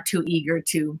 parents aren't too eager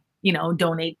to, you know,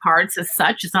 donate parts as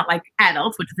such. It's not like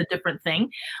adults, which is a different thing.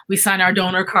 We sign our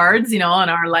donor cards, you know, on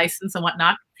our license and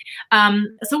whatnot.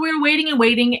 So we were waiting and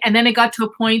waiting. And then it got to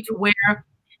a point where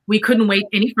we couldn't wait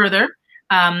any further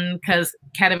because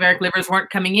cadaveric livers weren't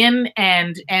coming in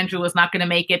and Andrew was not going to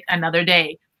make it another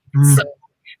day. So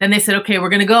then they said, okay, we're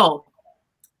going to go.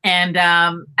 And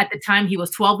at the time he was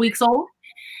 12 weeks old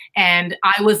and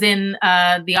I was in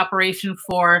the operation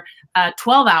for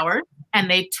 12 hours, and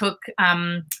they took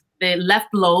the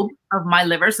left lobe of my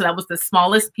liver. So that was the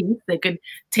smallest piece they could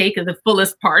take, the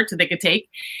fullest part they could take.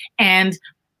 And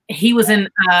he was in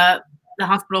the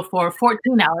hospital for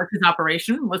 14 hours. His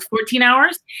operation was 14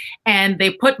 hours. And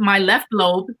they put my left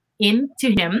lobe into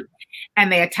him,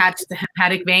 and they attached the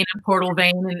hepatic vein and portal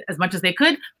vein as much as they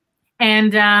could.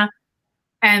 And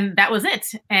that was it.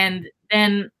 And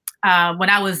then when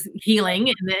I was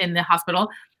healing in the hospital,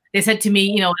 they said to me,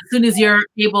 you know, as soon as you're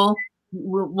able,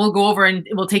 we'll go over and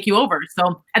we'll take you over.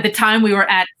 So at the time we were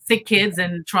at Sick Kids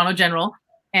in Toronto General,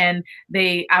 And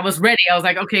I was ready. I was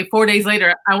like, okay, 4 days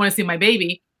later, I want to see my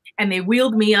baby. And they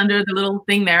wheeled me under the little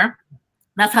thing there.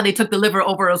 That's how they took the liver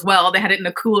over as well. They had it in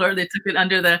a cooler. They took it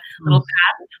under the little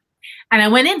pad. And I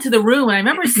went into the room, and I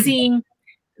remember seeing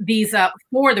these there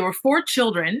were 4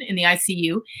 children in the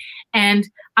ICU. And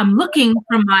I'm looking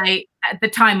for at the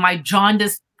time, my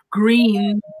jaundiced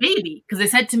green baby. Because they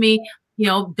said to me, you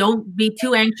know, don't be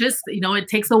too anxious. You know, it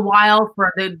takes a while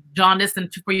for the jaundice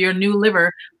and for your new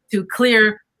liver to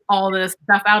clear all the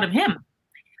stuff out of him.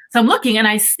 So I'm looking, and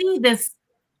I see this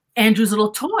Andrew's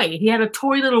little toy. He had a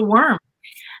toy little worm.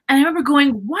 And I remember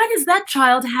going, why does that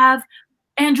child have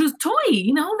Andrew's toy?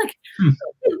 You know, like,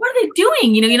 what are they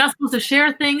doing? You know, you're not supposed to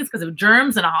share things because of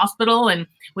germs in a hospital and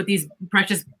with these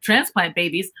precious transplant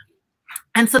babies.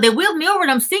 And so they wheeled me over,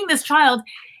 and I'm seeing this child,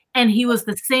 and he was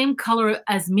the same color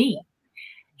as me.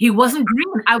 He wasn't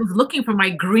green. I was looking for my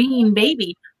green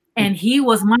baby, and he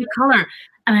was my color.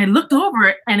 And I looked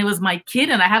over, and it was my kid,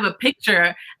 and I have a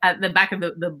picture at the back of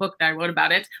the book that I wrote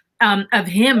about it, of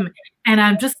him. And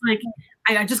I'm just like,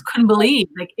 I just couldn't believe,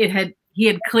 like, he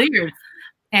had cleared.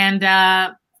 And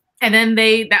then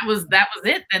that was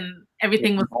it. And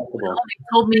everything was well. They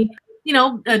told me, you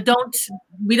know,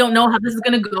 we don't know how this is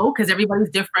going to go because everybody's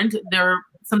different. There are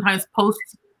sometimes post,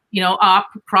 you know, op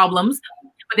problems.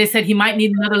 But they said he might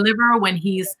need another liver when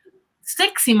he's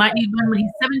 6. He might need one when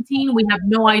he's 17. We have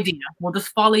no idea. We'll just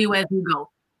follow you as you go.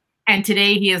 And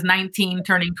today he is 19,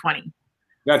 turning 20.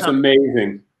 That's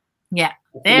amazing. Yeah.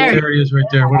 There he is right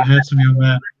there. What a handsome young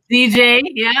man. DJ,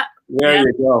 yeah. There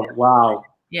you go. Wow.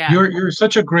 Yeah. You're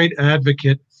such a great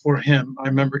advocate for him. I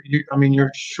remember you. I mean,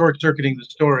 you're short-circuiting the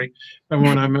story. And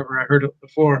when I heard it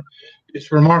before,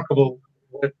 it's remarkable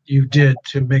what you did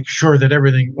to make sure that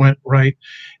everything went right.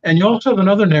 And you also have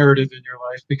another narrative in your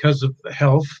life because of the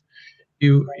health.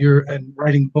 You're and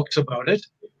writing books about it.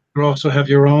 You also have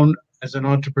your own as an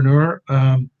entrepreneur,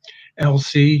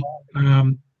 LC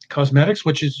Cosmetics,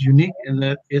 which is unique in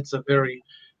that it's a very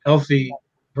healthy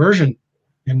version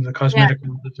in the cosmetic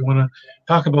world. If you want to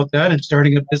talk about that and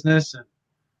starting a business.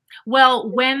 Well,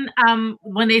 when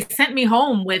they sent me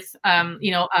home with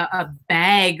you know, a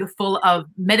bag full of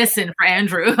medicine for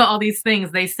Andrew, all these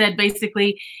things, they said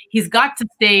basically he's got to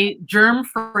stay germ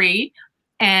free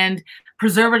and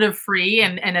preservative free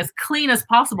and as clean as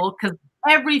possible, because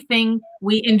everything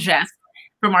we ingest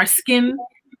from our skin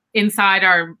inside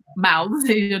our mouths,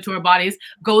 you know, to our bodies,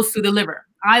 goes through the liver.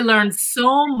 I learned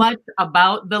so much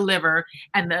about the liver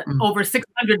and the over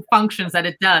 600 functions that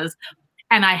it does,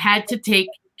 and I had to take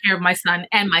care of my son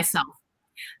and myself.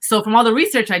 So from all the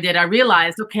research I did, I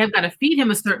realized, okay, I've got to feed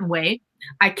him a certain way.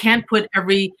 I can't put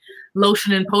every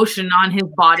lotion and potion on his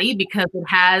body because it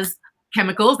has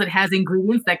chemicals, it has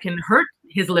ingredients that can hurt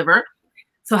his liver.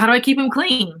 So how do I keep him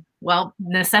clean? Well,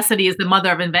 necessity is the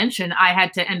mother of invention. I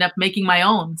had to end up making my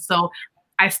own. So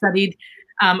I studied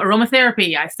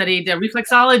aromatherapy. I studied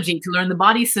reflexology to learn the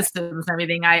body systems and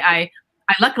everything. I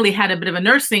luckily had a bit of a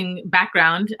nursing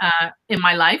background in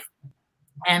my life.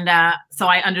 And so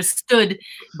I understood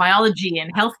biology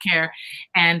and healthcare.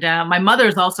 And my mother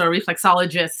is also a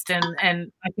reflexologist,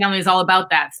 and my family is all about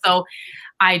that. So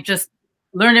I just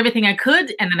learned everything I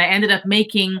could. And then I ended up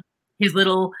making his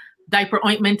little diaper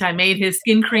ointment. I made his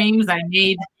skin creams. I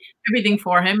made everything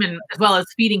for him, and as well as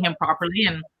feeding him properly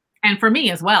and for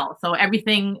me as well. So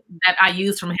everything that I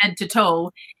use from head to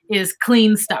toe is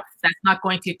clean stuff that's not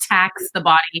going to tax the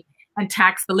body and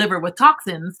tax the liver with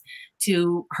toxins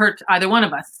to hurt either one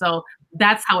of us. So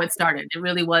that's how it started. It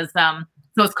really was. So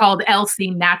it's called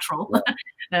LC Natural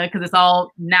because it's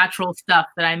all natural stuff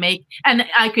that I make, and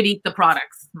I could eat the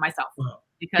products myself. Wow.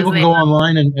 Because people can go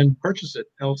online and purchase it.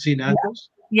 LC Naturals.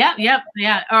 Yeah.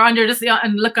 Or under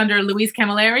and look under Louise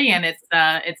Camilleri, and it's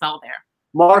all there.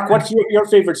 Mark, what's your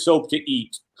favorite soap to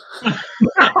eat?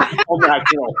 Oh,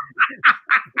 natural.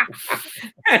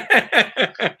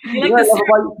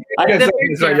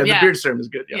 The beard serum is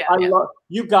good. Yeah. I love,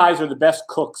 you guys are the best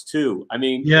cooks too. I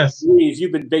mean, yes, Louise,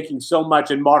 you've been baking so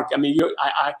much, and Mark, I mean,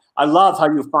 I love how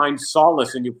you find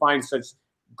solace and you find such.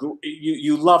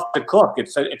 You love to cook.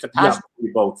 It's a passion for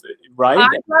you both, right? I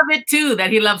love it too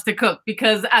that he loves to cook,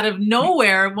 because out of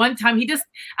nowhere, one time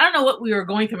I don't know what we were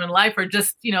going through in life, or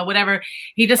just, you know, whatever.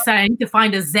 He just said, I need to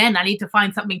find a zen. I need to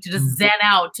find something to just zen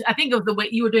out. I think of the way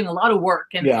you were doing a lot of work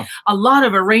and a lot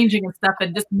of arranging and stuff,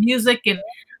 and just music and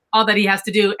all that he has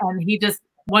to do. And he just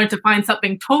wanted to find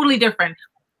something totally different.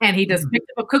 And he just picked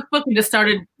up a cookbook and just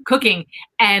started cooking.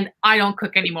 And I don't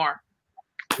cook anymore.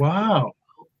 Wow.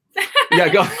 Yeah,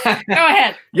 go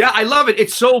ahead. Yeah, I love it.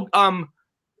 It's so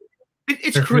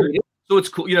it's creative, so it's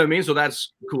cool. You know what I mean? So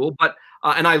that's cool. But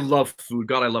and I love food.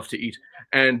 God, I love to eat.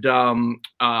 And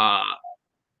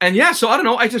And yeah, so I don't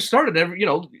know. I just started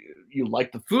you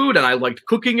like the food and I liked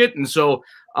cooking it. And so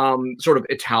sort of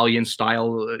Italian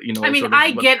style, I mean, sort of,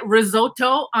 I get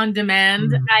risotto on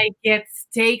demand. I get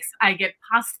steaks. I get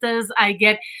pastas.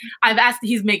 I've asked,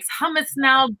 he makes hummus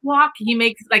now, guac. He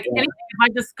makes like anything. If I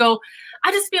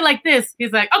just feel like this.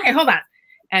 He's like, okay, hold on.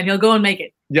 And he'll go and make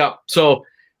it. Yeah. So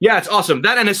yeah, it's awesome.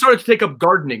 That, and it started to take up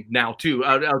gardening now too,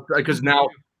 because now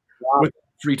with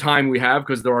free time we have,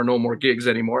 because there are no more gigs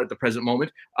anymore at the present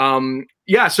moment.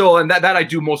 Yeah, so and that I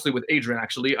do mostly with Adrian,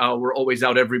 actually. We're always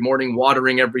out every morning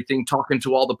watering everything, talking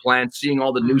to all the plants, seeing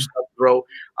all the new stuff grow.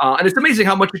 And it's amazing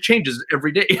how much it changes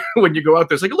every day when you go out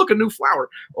there. It's like, look, a new flower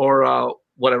or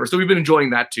whatever. So we've been enjoying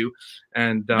that too.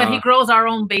 And but he grows our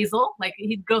own basil. Like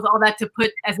he grows all that to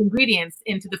put as ingredients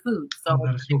into the food. So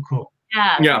that is so cool.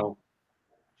 Yeah. Yeah.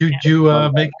 Do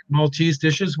you make Maltese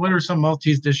dishes? What are some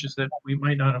Maltese dishes that we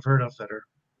might not have heard of that are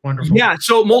wonderful? Yeah,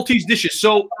 so Maltese dishes.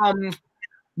 So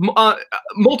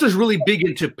Malta's really big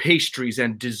into pastries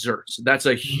and desserts. That's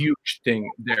a huge thing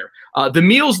there. The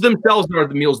meals themselves are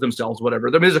the meals themselves, whatever.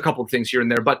 There's a couple of things here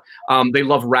and there, but they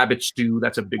love rabbit stew.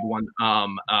 That's a big one.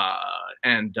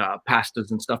 And pastas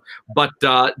and stuff. But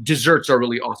desserts are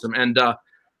really awesome. And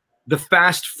the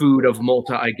fast food of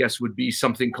Malta, I guess, would be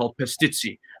something called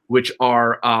pastizzi, which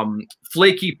are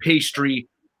flaky pastry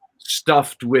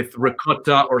stuffed with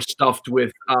ricotta or stuffed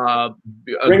with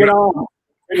Bring it on.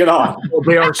 Bring it on.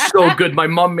 They are so good. My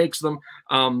mom makes them.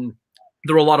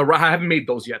 They're a lot of. I haven't made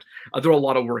those yet. They're a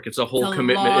lot of work. It's a whole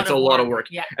commitment. It's a lot of work.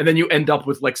 Yeah. And then you end up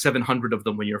with like 700 of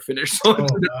them when you're finished. So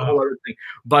it's a whole other thing.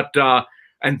 But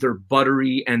and they're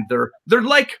buttery and they're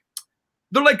like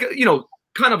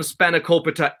kind of a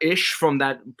spanakopita-ish from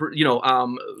that,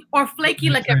 or flaky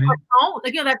like a croissant,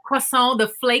 like that croissant, the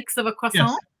flakes of a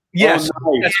croissant. Yes,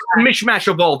 nice. A mishmash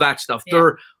of all that stuff. Yeah.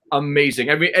 They're amazing.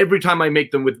 Every time I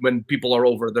make them when people are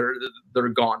over, they're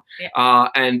gone. Yeah.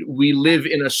 And we live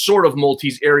in a sort of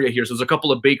Maltese area here, so there's a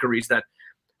couple of bakeries that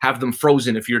have them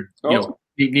frozen if you're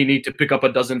you need to pick up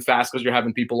a dozen fast because you're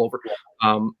having people over.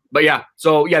 But yeah,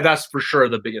 so yeah, that's for sure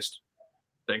the biggest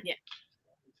thing. Yeah.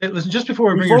 Hey, listen, just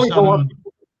before we bring your son on,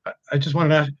 I just wanted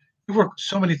to ask, you've worked with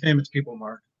so many famous people,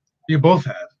 Mark. You both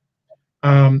have.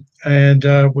 And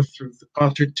with through the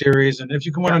concert series, and if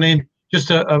you can want to name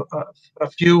just a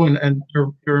few and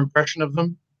your impression of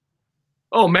them.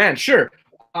 Oh man, sure.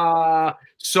 Okay,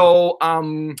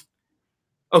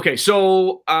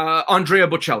 so Andrea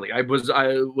Bocelli. I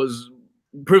was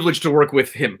privileged to work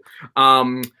with him.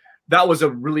 That was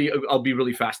I'll be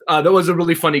really fast. That was a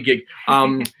really funny gig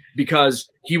because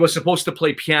he was supposed to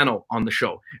play piano on the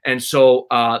show. And so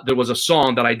there was a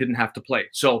song that I didn't have to play.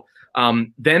 So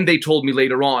then they told me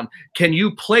later on, can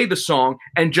you play the song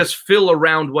and just fill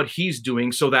around what he's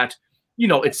doing so that,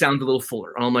 it sounds a little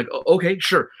fuller? And I'm like, okay,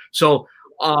 sure. So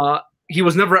he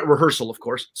was never at rehearsal, of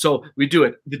course. So we do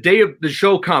it. The day of the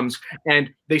show comes and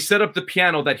they set up the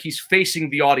piano that he's facing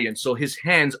the audience so his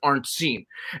hands aren't seen.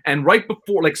 And right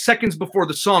before, like seconds before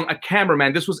the song, a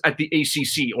cameraman, this was at the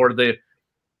ACC or the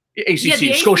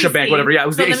ACC, Scotiabank, whatever. Yeah, it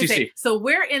was the ACC. So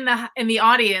we're in the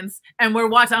audience and we're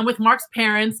watching. I'm with Mark's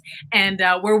parents and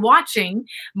we're watching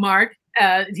Mark.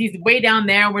 He's way down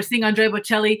there. We're seeing Andrea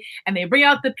Bocelli, and they bring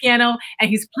out the piano, and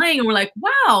he's playing, and we're like,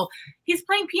 "Wow, he's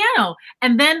playing piano!"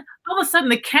 And then all of a sudden,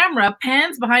 the camera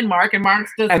pans behind Mark, and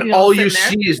Mark's just and all you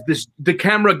see is this: the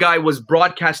camera guy was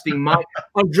broadcasting.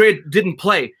 Andrea didn't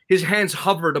play; his hands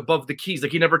hovered above the keys,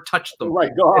 like he never touched them. Oh my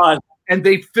God! And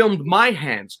they filmed my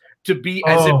hands to be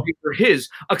as if they were his,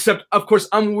 except of course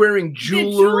I'm wearing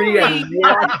jewelry and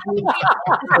watches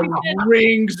and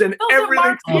rings and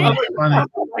everything.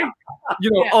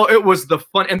 It was the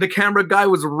fun, and the camera guy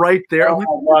was right there. Oh,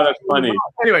 wow, that's funny.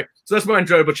 Anyway, so that's my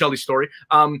Andrea Bocelli story.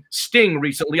 Sting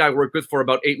recently I worked with for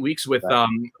about 8 weeks with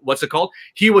what's it called?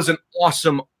 He was an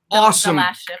awesome on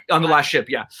the last ship,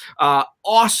 yeah.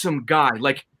 Awesome guy,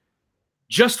 like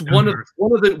just one of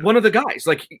the guys.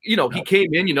 Like, he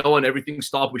came in, and everything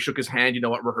stopped. We shook his hand,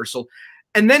 at rehearsal.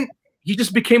 And then he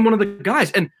just became one of the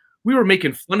guys. And we were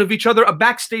making fun of each other. A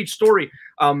backstage story.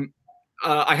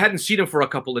 I hadn't seen him for a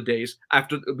couple of days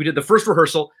after we did the first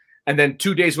rehearsal, and then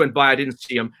 2 days went by, I didn't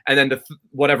see him, and then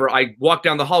I walked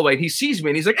down the hallway, and he sees me,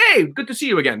 and he's like, "Hey, good to see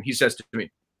you again," he says to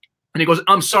me. And he goes,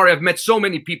 "I'm sorry, I've met so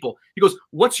many people." He goes,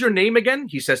 "What's your name again?"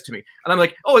 he says to me. And I'm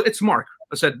like, "Oh, it's Mark."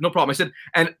 I said, "No problem." I said,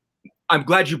 "And I'm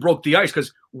glad you broke the ice,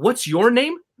 because what's your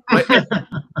name?"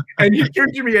 And he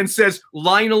turned to me and says,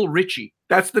 "Lionel Richie."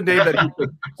 That's the name that he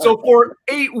picked. So for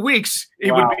 8 weeks,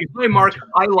 it would be, "Hi, Mark.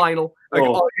 Hi, Lionel." Like,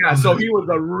 oh yeah, so he was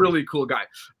a really cool guy.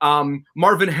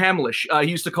 Marvin Hamlish, he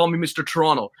used to call me Mr.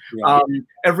 Toronto. Yeah.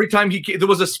 Every time he came, there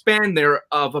was a span there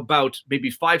of about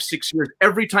maybe 5-6 years.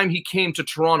 Every time he came to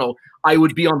Toronto, I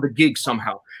would be on the gig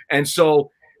somehow, and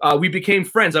so we became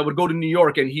friends. I would go to New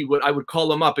York, and I would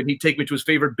call him up, and he'd take me to his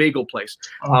favorite bagel place.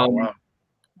 Wow.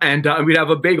 And we'd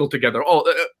have a bagel together.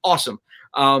 Oh, awesome.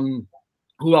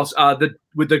 Who else?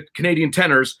 With the Canadian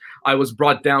Tenors, I was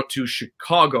brought down to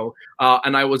Chicago,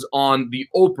 and I was on the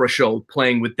Oprah show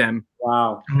playing with them.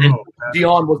 Wow. And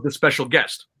Dion was the special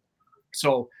guest.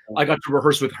 So I got to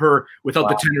rehearse with her without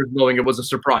the tenors knowing it was a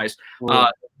surprise.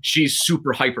 She's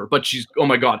super hyper, but she's, oh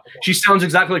my God, she sounds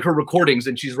exactly like her recordings,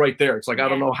 and she's right there. It's like, I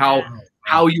don't know how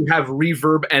you have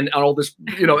reverb and all this,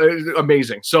 it's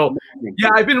amazing. So yeah,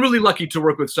 I've been really lucky to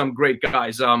work with some great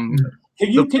guys. Can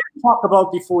you talk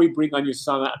about, before we bring on your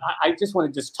son, I just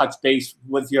want to just touch base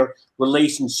with your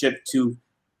relationship to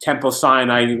Temple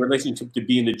Sinai, your relationship to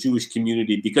being a Jewish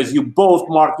community, because you both,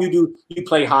 Mark, you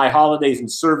play high holidays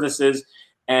and services,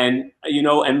 and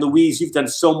and Louise, you've done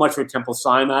so much for Temple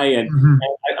Sinai, and, and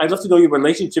I'd love to know your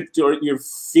relationship to, or your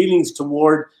feelings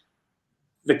toward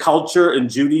the culture and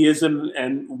Judaism,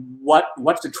 and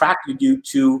what's attracted you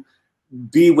to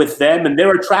be with them, and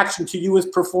their attraction to you as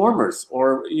performers,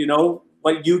 or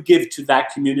what you give to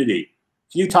that community.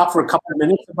 Can you talk for a couple of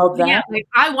minutes about that? Yeah,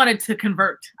 I wanted to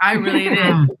convert. I really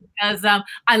did, because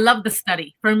I love the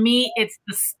study. For me, it's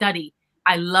the study.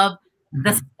 I love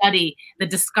the study, the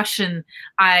discussion,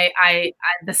 the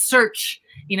search.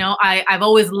 I've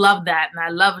always loved that, and I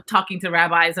love talking to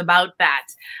rabbis about that.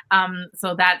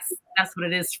 So that's what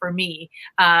it is for me.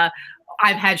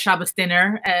 I've had Shabbos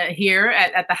dinner here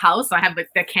at the house. I have the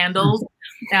candles.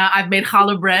 I've made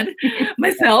challah bread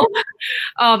myself.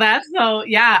 All that. So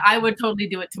yeah, I would totally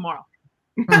do it tomorrow.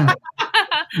 There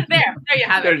you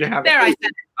have it. There I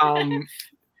said it.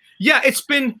 Yeah, it's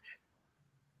been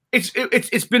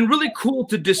really cool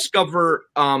to discover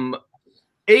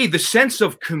the sense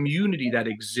of community that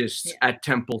exists at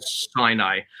Temple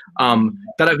Sinai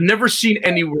that I've never seen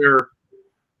anywhere,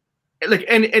 like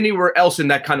anywhere else in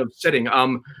that kind of setting.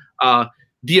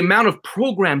 The amount of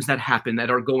programs that happen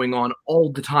that are going on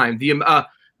all the time.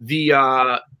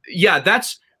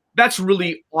 That's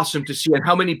really awesome to see, and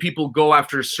how many people go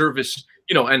after service,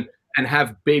 and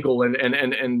have bagel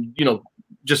and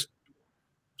just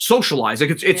socialize.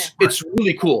 Like it's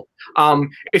really cool.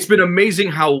 It's been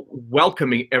amazing how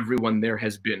welcoming everyone there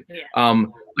has been.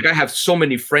 Like I have so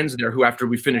many friends there who, after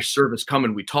we finish service, come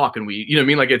and we talk, and we,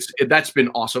 like that's been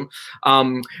awesome.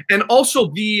 And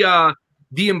also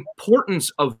the importance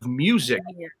of music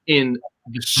in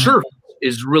the service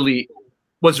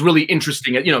was really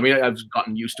interesting. I've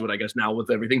gotten used to it, I guess, now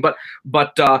with everything, but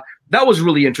that was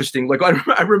really interesting. Like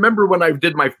I remember when I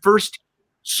did my first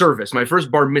service, my first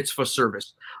bar mitzvah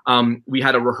service, we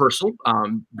had a rehearsal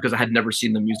because I had never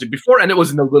seen the music before, and it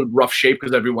was in a little rough shape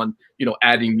because everyone,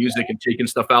 adding music and taking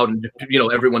stuff out, and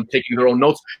everyone taking their own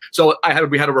notes. So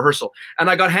we had a rehearsal, and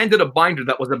I got handed a binder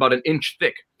that was about an inch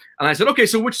thick, and I said, okay,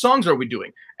 so which songs are we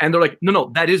doing? And they're like,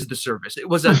 no, that is the service. It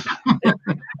was I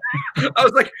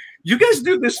was like, you guys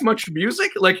do this much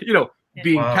music? Like,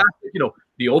 being Catholic,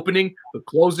 the opening, the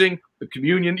closing, the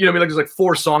communion, there's like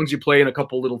 4 songs you play and a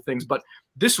couple little things, but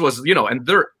this was, and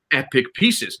they're epic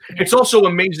pieces. It's also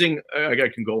amazing. I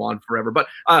can go on forever, but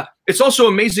it's also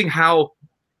amazing how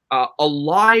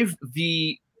alive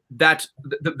the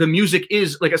music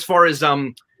is, like, as far as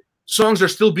songs are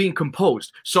still being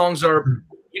composed. Songs are,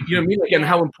 like, and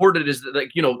how important it is that,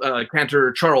 like,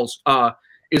 Cantor Charles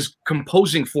is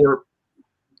composing for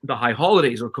the high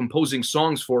holidays, or composing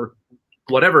songs for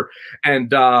whatever,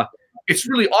 and it's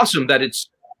really awesome that it's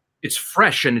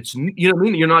fresh, and it's,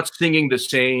 you're not singing the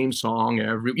same song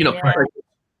every,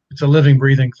 it's a living,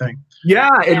 breathing thing.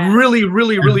 It really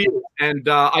is. And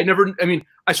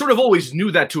I sort of always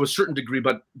knew that to a certain degree,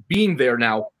 but being there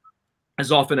now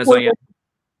as often as I am.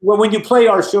 Well, when you play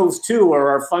our shows too, or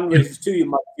our fundraisers too, you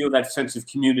might feel that sense of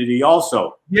community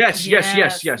also. Yes. Yeah.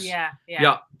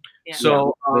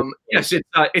 So yes,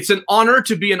 it's an honor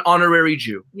to be an honorary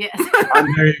Jew. Yes.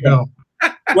 There you go.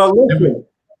 Well, listen,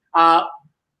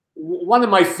 one of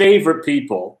my favorite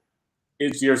people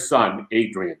is your son,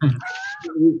 Adrian.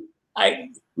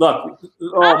 Look,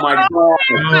 oh my God,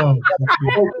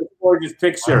 gorgeous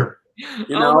picture.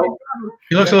 He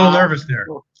looks a little nervous there.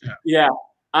 Yeah,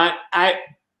 Oh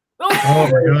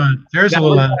my God, there's a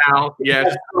little.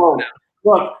 Yes.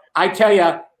 Look, I tell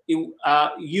you,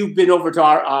 you've been over to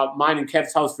our mine and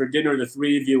Kev's house for dinner, the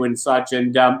 3 of you and such,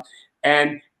 and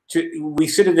we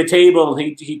sit at the table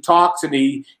and he talks and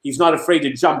he's not afraid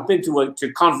to jump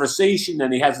into conversation,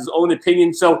 and he has his own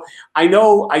opinion. So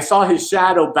I saw his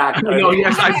shadow back there. No,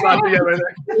 yes, I saw it right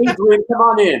there. Adrian, come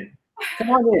on in.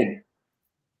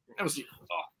 That was,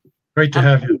 Great to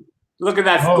have you. Look at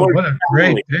that. Oh, what a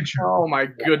great picture. oh my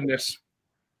goodness.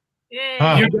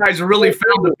 Yay. You guys really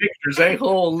found the pictures, eh?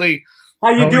 Holy. How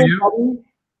you How are doing, you? buddy?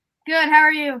 Good. How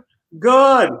are you?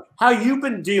 Good. How you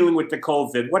been dealing with the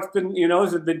COVID? What's been,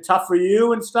 has it been tough for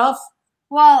you and stuff?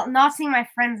 Well, not seeing my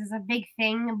friends is a big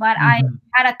thing, but I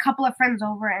had a couple of friends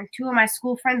over, and 2 of my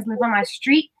school friends live on my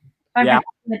street. So I've been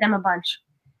with them a bunch.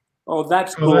 Oh,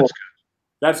 that's Oh, cool. that's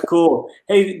That's cool.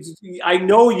 Hey, I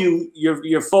know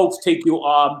your folks take you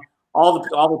all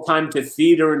the time to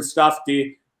theater and stuff.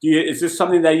 Is this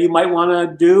something that you might want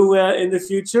to do in the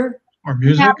future? Or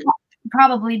music? Yeah,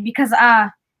 probably, because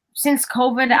since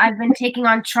COVID, I've been taking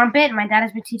on trumpet. My dad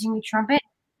has been teaching me trumpet.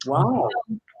 Wow.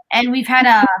 And we've had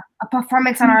a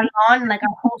performance on our lawn. Like,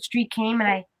 our whole street came, and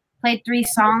I played 3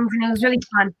 songs, and it was really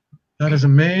fun. That is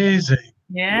amazing.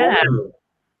 Yeah.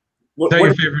 Is that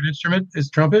your favorite instrument? Is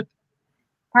trumpet?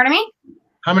 Pardon me?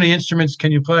 How many instruments can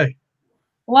you play?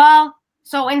 Well,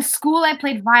 so in school, I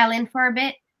played violin for a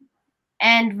bit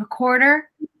and recorder.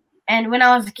 And when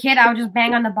I was a kid, I would just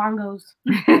bang on the bongos.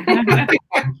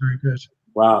 Very good.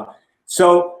 Wow.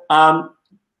 So,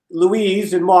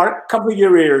 Louise and Mark, cover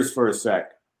your ears for a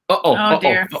sec. Oh,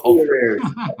 dear. Your ears.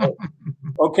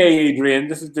 Okay, Adrian,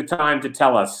 this is the time to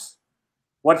tell us.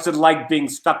 What's it like being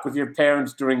stuck with your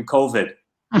parents during COVID?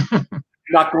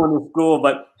 Not going to school,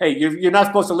 but hey, you're not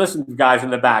supposed to listen to guys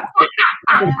in the back.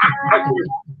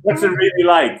 What's it really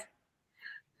like?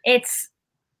 It's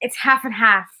half and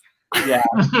half. Yeah.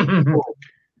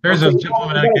 There's a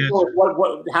diplomatic answer.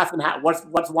 What half and half?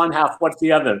 What's one half? What's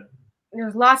the other?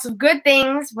 There's lots of good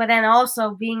things, but then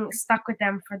also being stuck with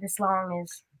them for this long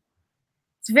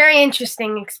it's a very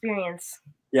interesting experience.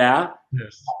 Yeah.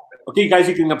 Yes. Okay, guys,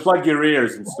 you can plug your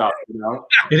ears and stuff.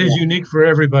 It is unique for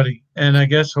everybody, and I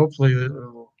guess hopefully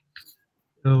it'll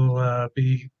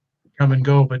be come and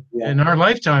go. But in our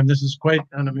lifetime, this is quite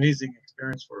an amazing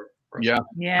experience for us. Yeah.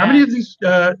 Yeah. How many of these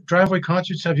driveway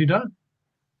concerts have you done?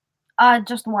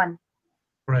 Just one.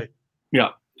 Right. Yeah.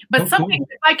 But Oh, something, cool.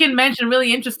 if I can mention,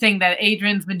 really interesting that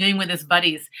Adrian's been doing with his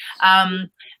buddies.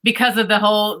 Because of the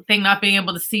whole thing not being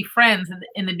able to see friends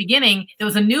in the beginning, there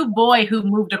was a new boy who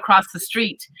moved across the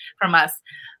street from us.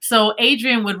 So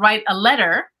Adrian would write a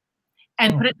letter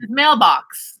and put it in his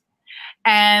mailbox.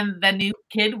 And the new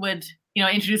kid would,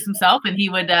 introduce himself, and he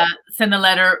would send the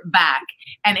letter back.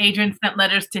 And Adrian sent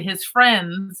letters to his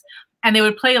friends, and they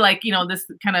would play like, this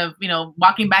kind of,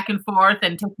 walking back and forth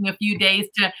and taking a few days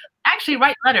to actually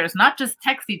write letters, not just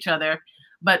text each other,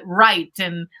 but write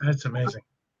and That's amazing.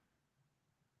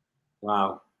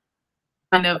 Wow.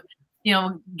 kind of,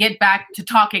 get back to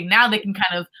talking. Now they can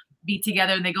kind of be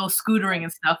together and they go scootering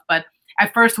and stuff. But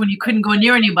at first, when you couldn't go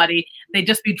near anybody, they'd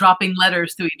just be dropping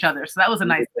letters to each other. So that was a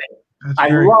nice thing. That's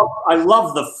very I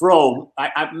love the fro.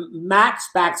 Matt's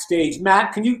backstage.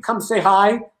 Matt, can you come say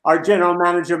hi? Our general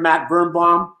manager, Matt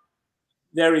Birnbaum.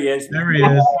 There he is. There he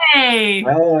is. Hey.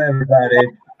 Hello, everybody.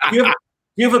 Do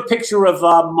you have a picture of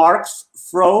Mark's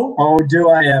fro? Oh, do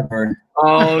I ever?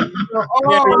 Oh,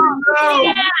 no.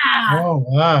 Yeah. Oh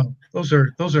wow, those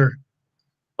are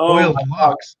Oh, oiled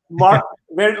locks. Mark,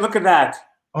 look at that.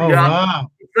 Oh Yeah. wow.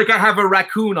 It's like I have a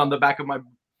raccoon on the back of my.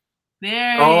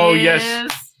 There Oh, he yes.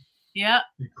 is. Yep.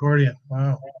 The accordion.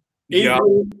 Wow. Yeah.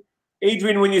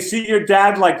 Adrian, when you see your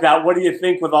dad like that, what do you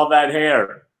think with all that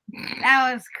hair?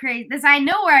 That was crazy. I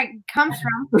know where it comes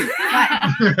from. But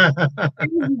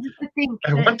just the thing.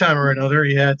 At one time or another,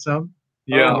 he had some.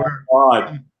 Yeah.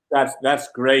 Oh, God, that's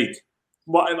great.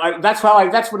 Well, that's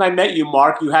when I met you,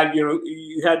 Mark. You had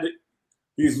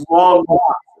these long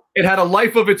locks. It had a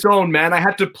life of its own, man. I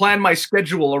had to plan my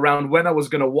schedule around when I was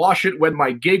going to wash it, when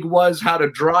my gig was, how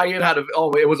to dry it,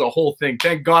 it was a whole thing.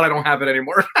 Thank God I don't have it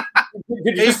anymore.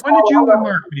 Did you Hey, just when did you and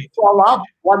Mark fall meet? out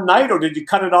one night, or did you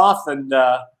cut it off? And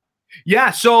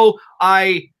Yeah, so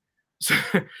I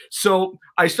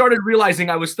started realizing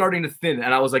I was starting to thin,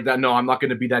 and I was like, no, I'm not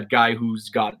going to be that guy who's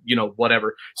got,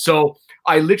 whatever. So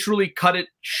I literally cut it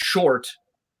short,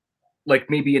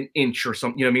 like maybe an inch or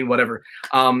something, whatever,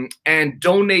 and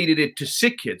donated it to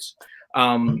sick kids.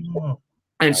 Oh,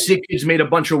 And sick kids made a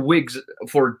bunch of wigs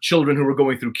for children who were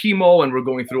going through chemo and were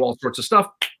going through all sorts of stuff.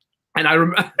 And I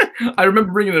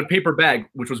remember bringing in a paper bag,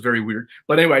 which was very weird.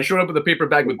 But anyway, I showed up with a paper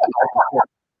bag with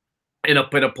in a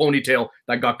ponytail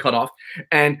that got cut off.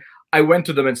 And I went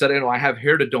to them and said, I have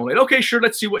hair to donate. Okay, sure,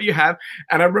 let's see what you have.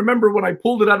 And I remember when I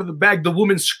pulled it out of the bag, the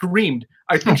woman screamed.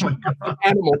 I think an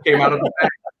animal came out of the bag.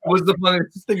 was the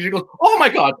funniest thing. She goes, "Oh my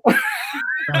god!"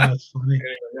 That's funny.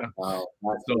 Yeah. Oh,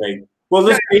 that's great. Well,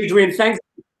 listen, Adrian,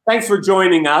 thanks for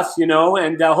joining us. You know,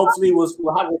 and hopefully we'll see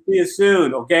you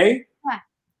soon. Okay.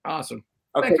 Awesome.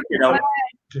 Okay. You know.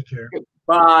 Take care.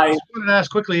 Bye. I just wanted to ask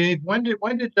quickly, Abe, when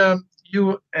did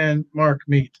you and Mark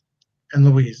meet, and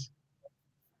Louise?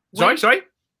 Sorry.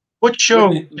 What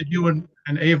show did you and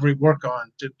Avery work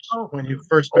on when you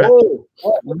first met? Oh,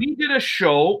 we did a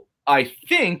show. I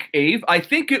think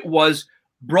it was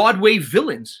Broadway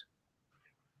Villains.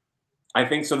 I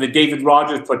think so. That David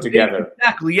Rogers put together.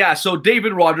 Exactly. Yeah. So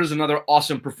David Rogers, another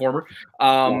awesome performer,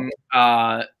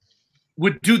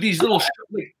 would do these little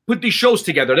put these shows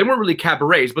together. They weren't really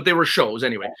cabarets, but they were shows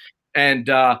anyway. And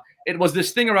it was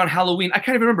this thing around Halloween. I can't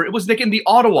even remember. It was like in the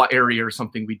Ottawa area or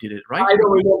something. We did it, right? I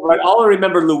don't remember. But all I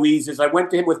remember, Louise, is I went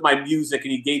to him with my music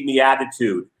and he gave me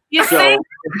attitude. You so see?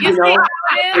 you know,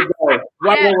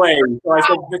 right away. So I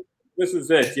said, "This is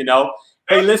it." You know.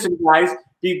 Hey, listen, guys.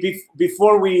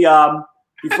 Before we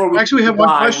actually have one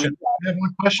question. We have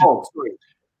one question. Oh, sorry.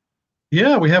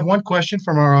 Yeah, we have one question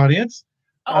from our audience.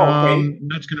 Oh, okay.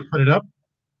 That's going to put it up.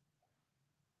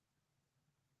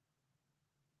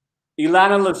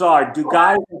 Ilana Lazard, do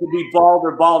guys have to be bald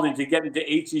or balding to get into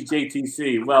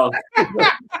HEJTC? Well,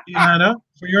 Ilana,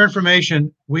 for your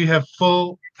information, we have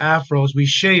full afros. We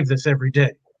shave this every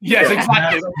day. Yes,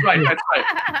 exactly. That's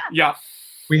right. Yeah.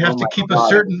 We have to keep a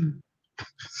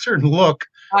certain look.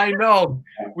 I know.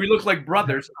 We look like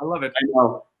brothers. I love it. I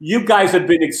know. You guys have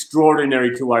been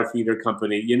extraordinary to our theater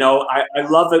company. You know, I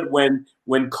love it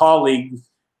when colleagues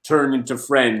turn into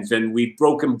friends, and we've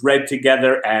broken bread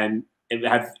together and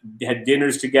have had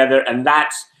dinners together, and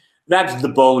that's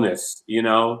the bonus. You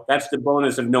know, that's the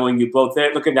bonus of knowing you both.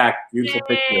 There, look at that beautiful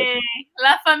picture.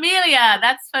 La familia.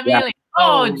 That's familia. Yeah.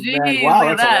 Oh, geez. Wow,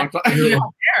 look that's at a long that.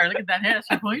 time. Hair. Look at that hair. That's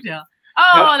your ponytail.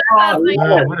 Oh,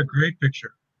 Wow, what a great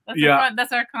picture.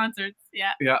 That's our concerts.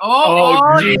 Yeah. Yeah.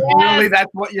 Oh, gee, yes. really? That's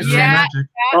what you said? Yeah.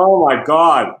 Oh my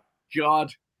God.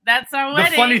 God. That's our The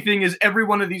wedding. funny thing is, every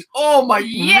one of these. Oh my!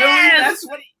 Yes.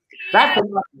 Really? That's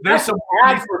what. There's some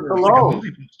ads for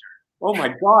cologne. Oh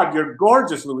my God, you're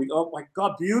gorgeous, Louise. Oh my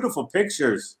God, beautiful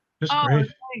pictures. That's Oh, great.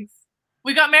 thanks.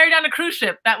 We got married on a cruise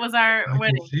ship. That was our I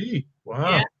wedding. can see. Wow.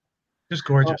 Yeah. Just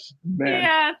gorgeous. Man.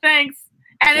 Yeah, thanks.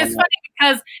 And it's funny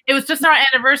because it was just our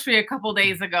anniversary a couple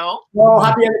days ago. Oh,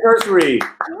 happy anniversary.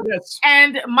 Yes.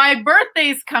 And my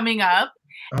birthday's coming up.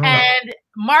 Oh. And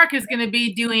Mark is going to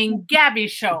be doing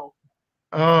Gabby's show.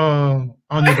 Oh,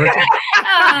 on your birthday.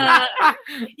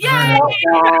 Yay!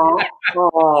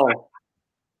 Oh.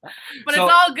 But So-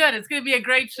 it's all good. It's going to be a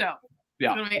great show.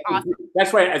 Yeah. It's going to be awesome.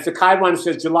 That's right. As the Chiron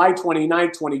says, July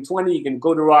 29, 2020, you can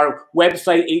go to our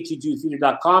website,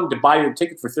 HEGtheater.com, to buy your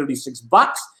ticket for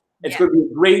 $36. It's going to be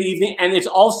a great evening, and it's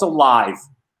also live.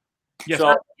 Yes.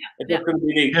 So it's going to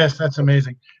be neat. Yes, that's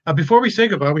amazing. Before we say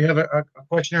goodbye, we have a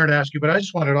questionnaire to ask you, but I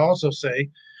just wanted to also say,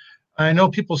 I know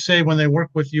people say when they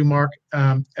work with you, Mark,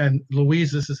 and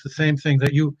Louise, this is the same thing,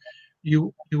 that you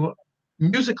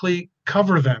musically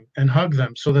cover them and hug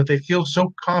them so that they feel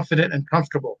so confident and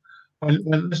comfortable.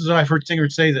 When this is what I've heard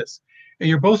singers say this. And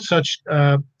you're both such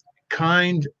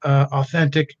kind,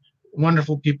 authentic,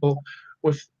 wonderful people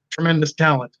with tremendous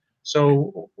talent.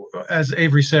 So, as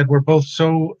Avery said, we're both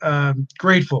so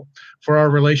grateful for our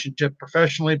relationship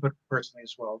professionally, but personally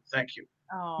as well. Thank you.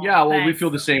 Oh, Yeah, well, we thanks. feel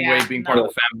the same way being part of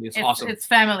the family. It's awesome. It's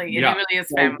family. Yeah. It really is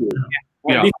Thank family. you.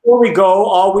 Yeah. Before we go,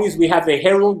 always we have the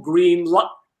Harold Green.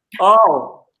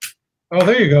 Oh,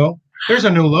 There you go. There's a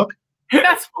new look.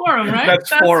 That's Forum, right? That's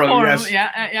Forum, yes.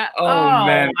 Yeah. Oh,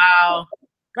 man. Wow.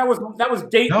 that was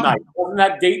date No. night. Wasn't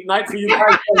that date night for you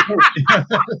guys?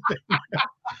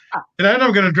 And then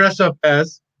I'm going to dress up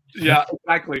as. Yeah,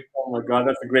 exactly. Oh my God,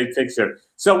 that's a great picture.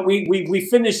 So we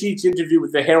finish each interview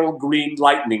with the Harold Green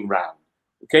lightning round.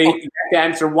 Okay, you have to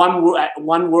answer one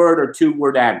word or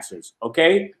 2-word answers.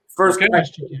 Okay, first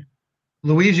question.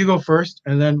 Louise, you go first,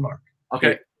 and then Mark.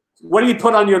 Okay. What do you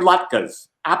put on your latkes?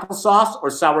 Applesauce or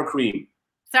sour cream?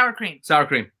 Sour cream. Sour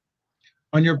cream.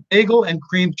 On your bagel and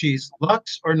cream cheese,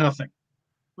 Lux or nothing?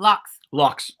 Lox.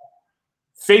 Lox.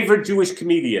 Favorite Jewish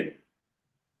comedian?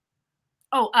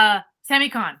 Oh, Sammy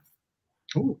Khan.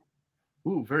 Ooh.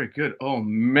 Ooh, very good. Oh,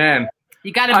 man.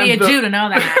 You got to be a Jew to know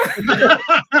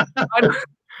that.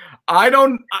 I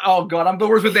don't. Oh, God. I'm the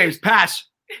worst with names. Pass.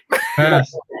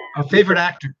 Pass. A favorite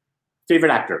actor?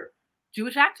 Favorite actor?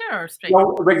 Jewish actor or straight?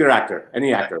 No, regular actor.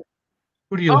 Any actor.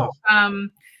 Who do you love?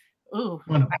 One of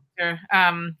them.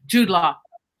 Actor. Jude Law.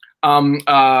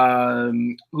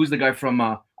 Who's the guy from?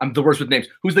 I'm the worst with names.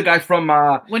 Who's the guy from?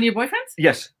 One of your boyfriends?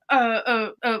 Yes.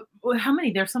 How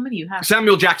many? There's so many you have.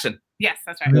 Samuel Jackson. Yes,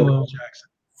 that's right. Samuel L. Jackson.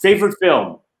 Favorite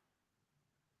film?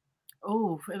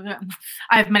 Oh,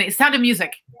 I have many. Sound of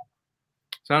Music.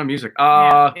 Sound of Music.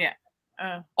 Yeah.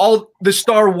 All the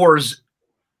Star Wars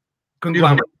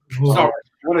conglomerate. Wow.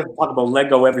 I want to talk about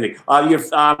Lego, everything. You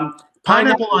have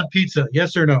Pineapple on pizza,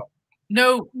 yes or no?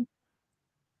 No.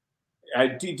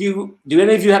 Do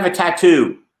any of you have a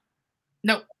tattoo?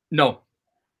 No. No.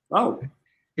 Oh.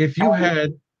 If you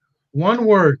had one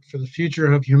word for the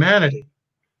future of humanity,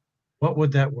 what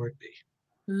would that word be?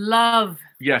 Love.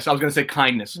 Yes, I was going to say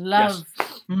kindness. Love.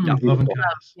 Yes. Love and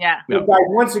kindness. Yeah. Well, guys,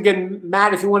 once again,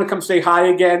 Matt, if you want to come say hi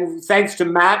again, thanks to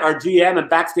Matt, our GM and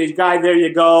backstage guy. There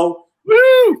you go.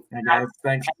 Woo! Hey guys,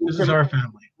 thanks. This is our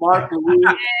family. Mark, Louise,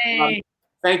 Yay.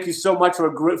 thank you so much for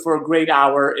a great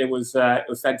hour. It was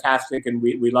fantastic, and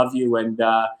we love you, and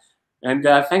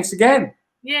thanks again.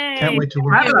 Yay. Can't wait to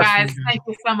work Thank you, with guys. you. Thank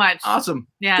you so much. Awesome.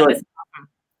 Yeah. Good. This is awesome.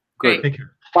 Good. Great. Take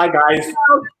care. Bye, guys.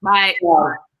 Bye.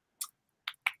 Bye.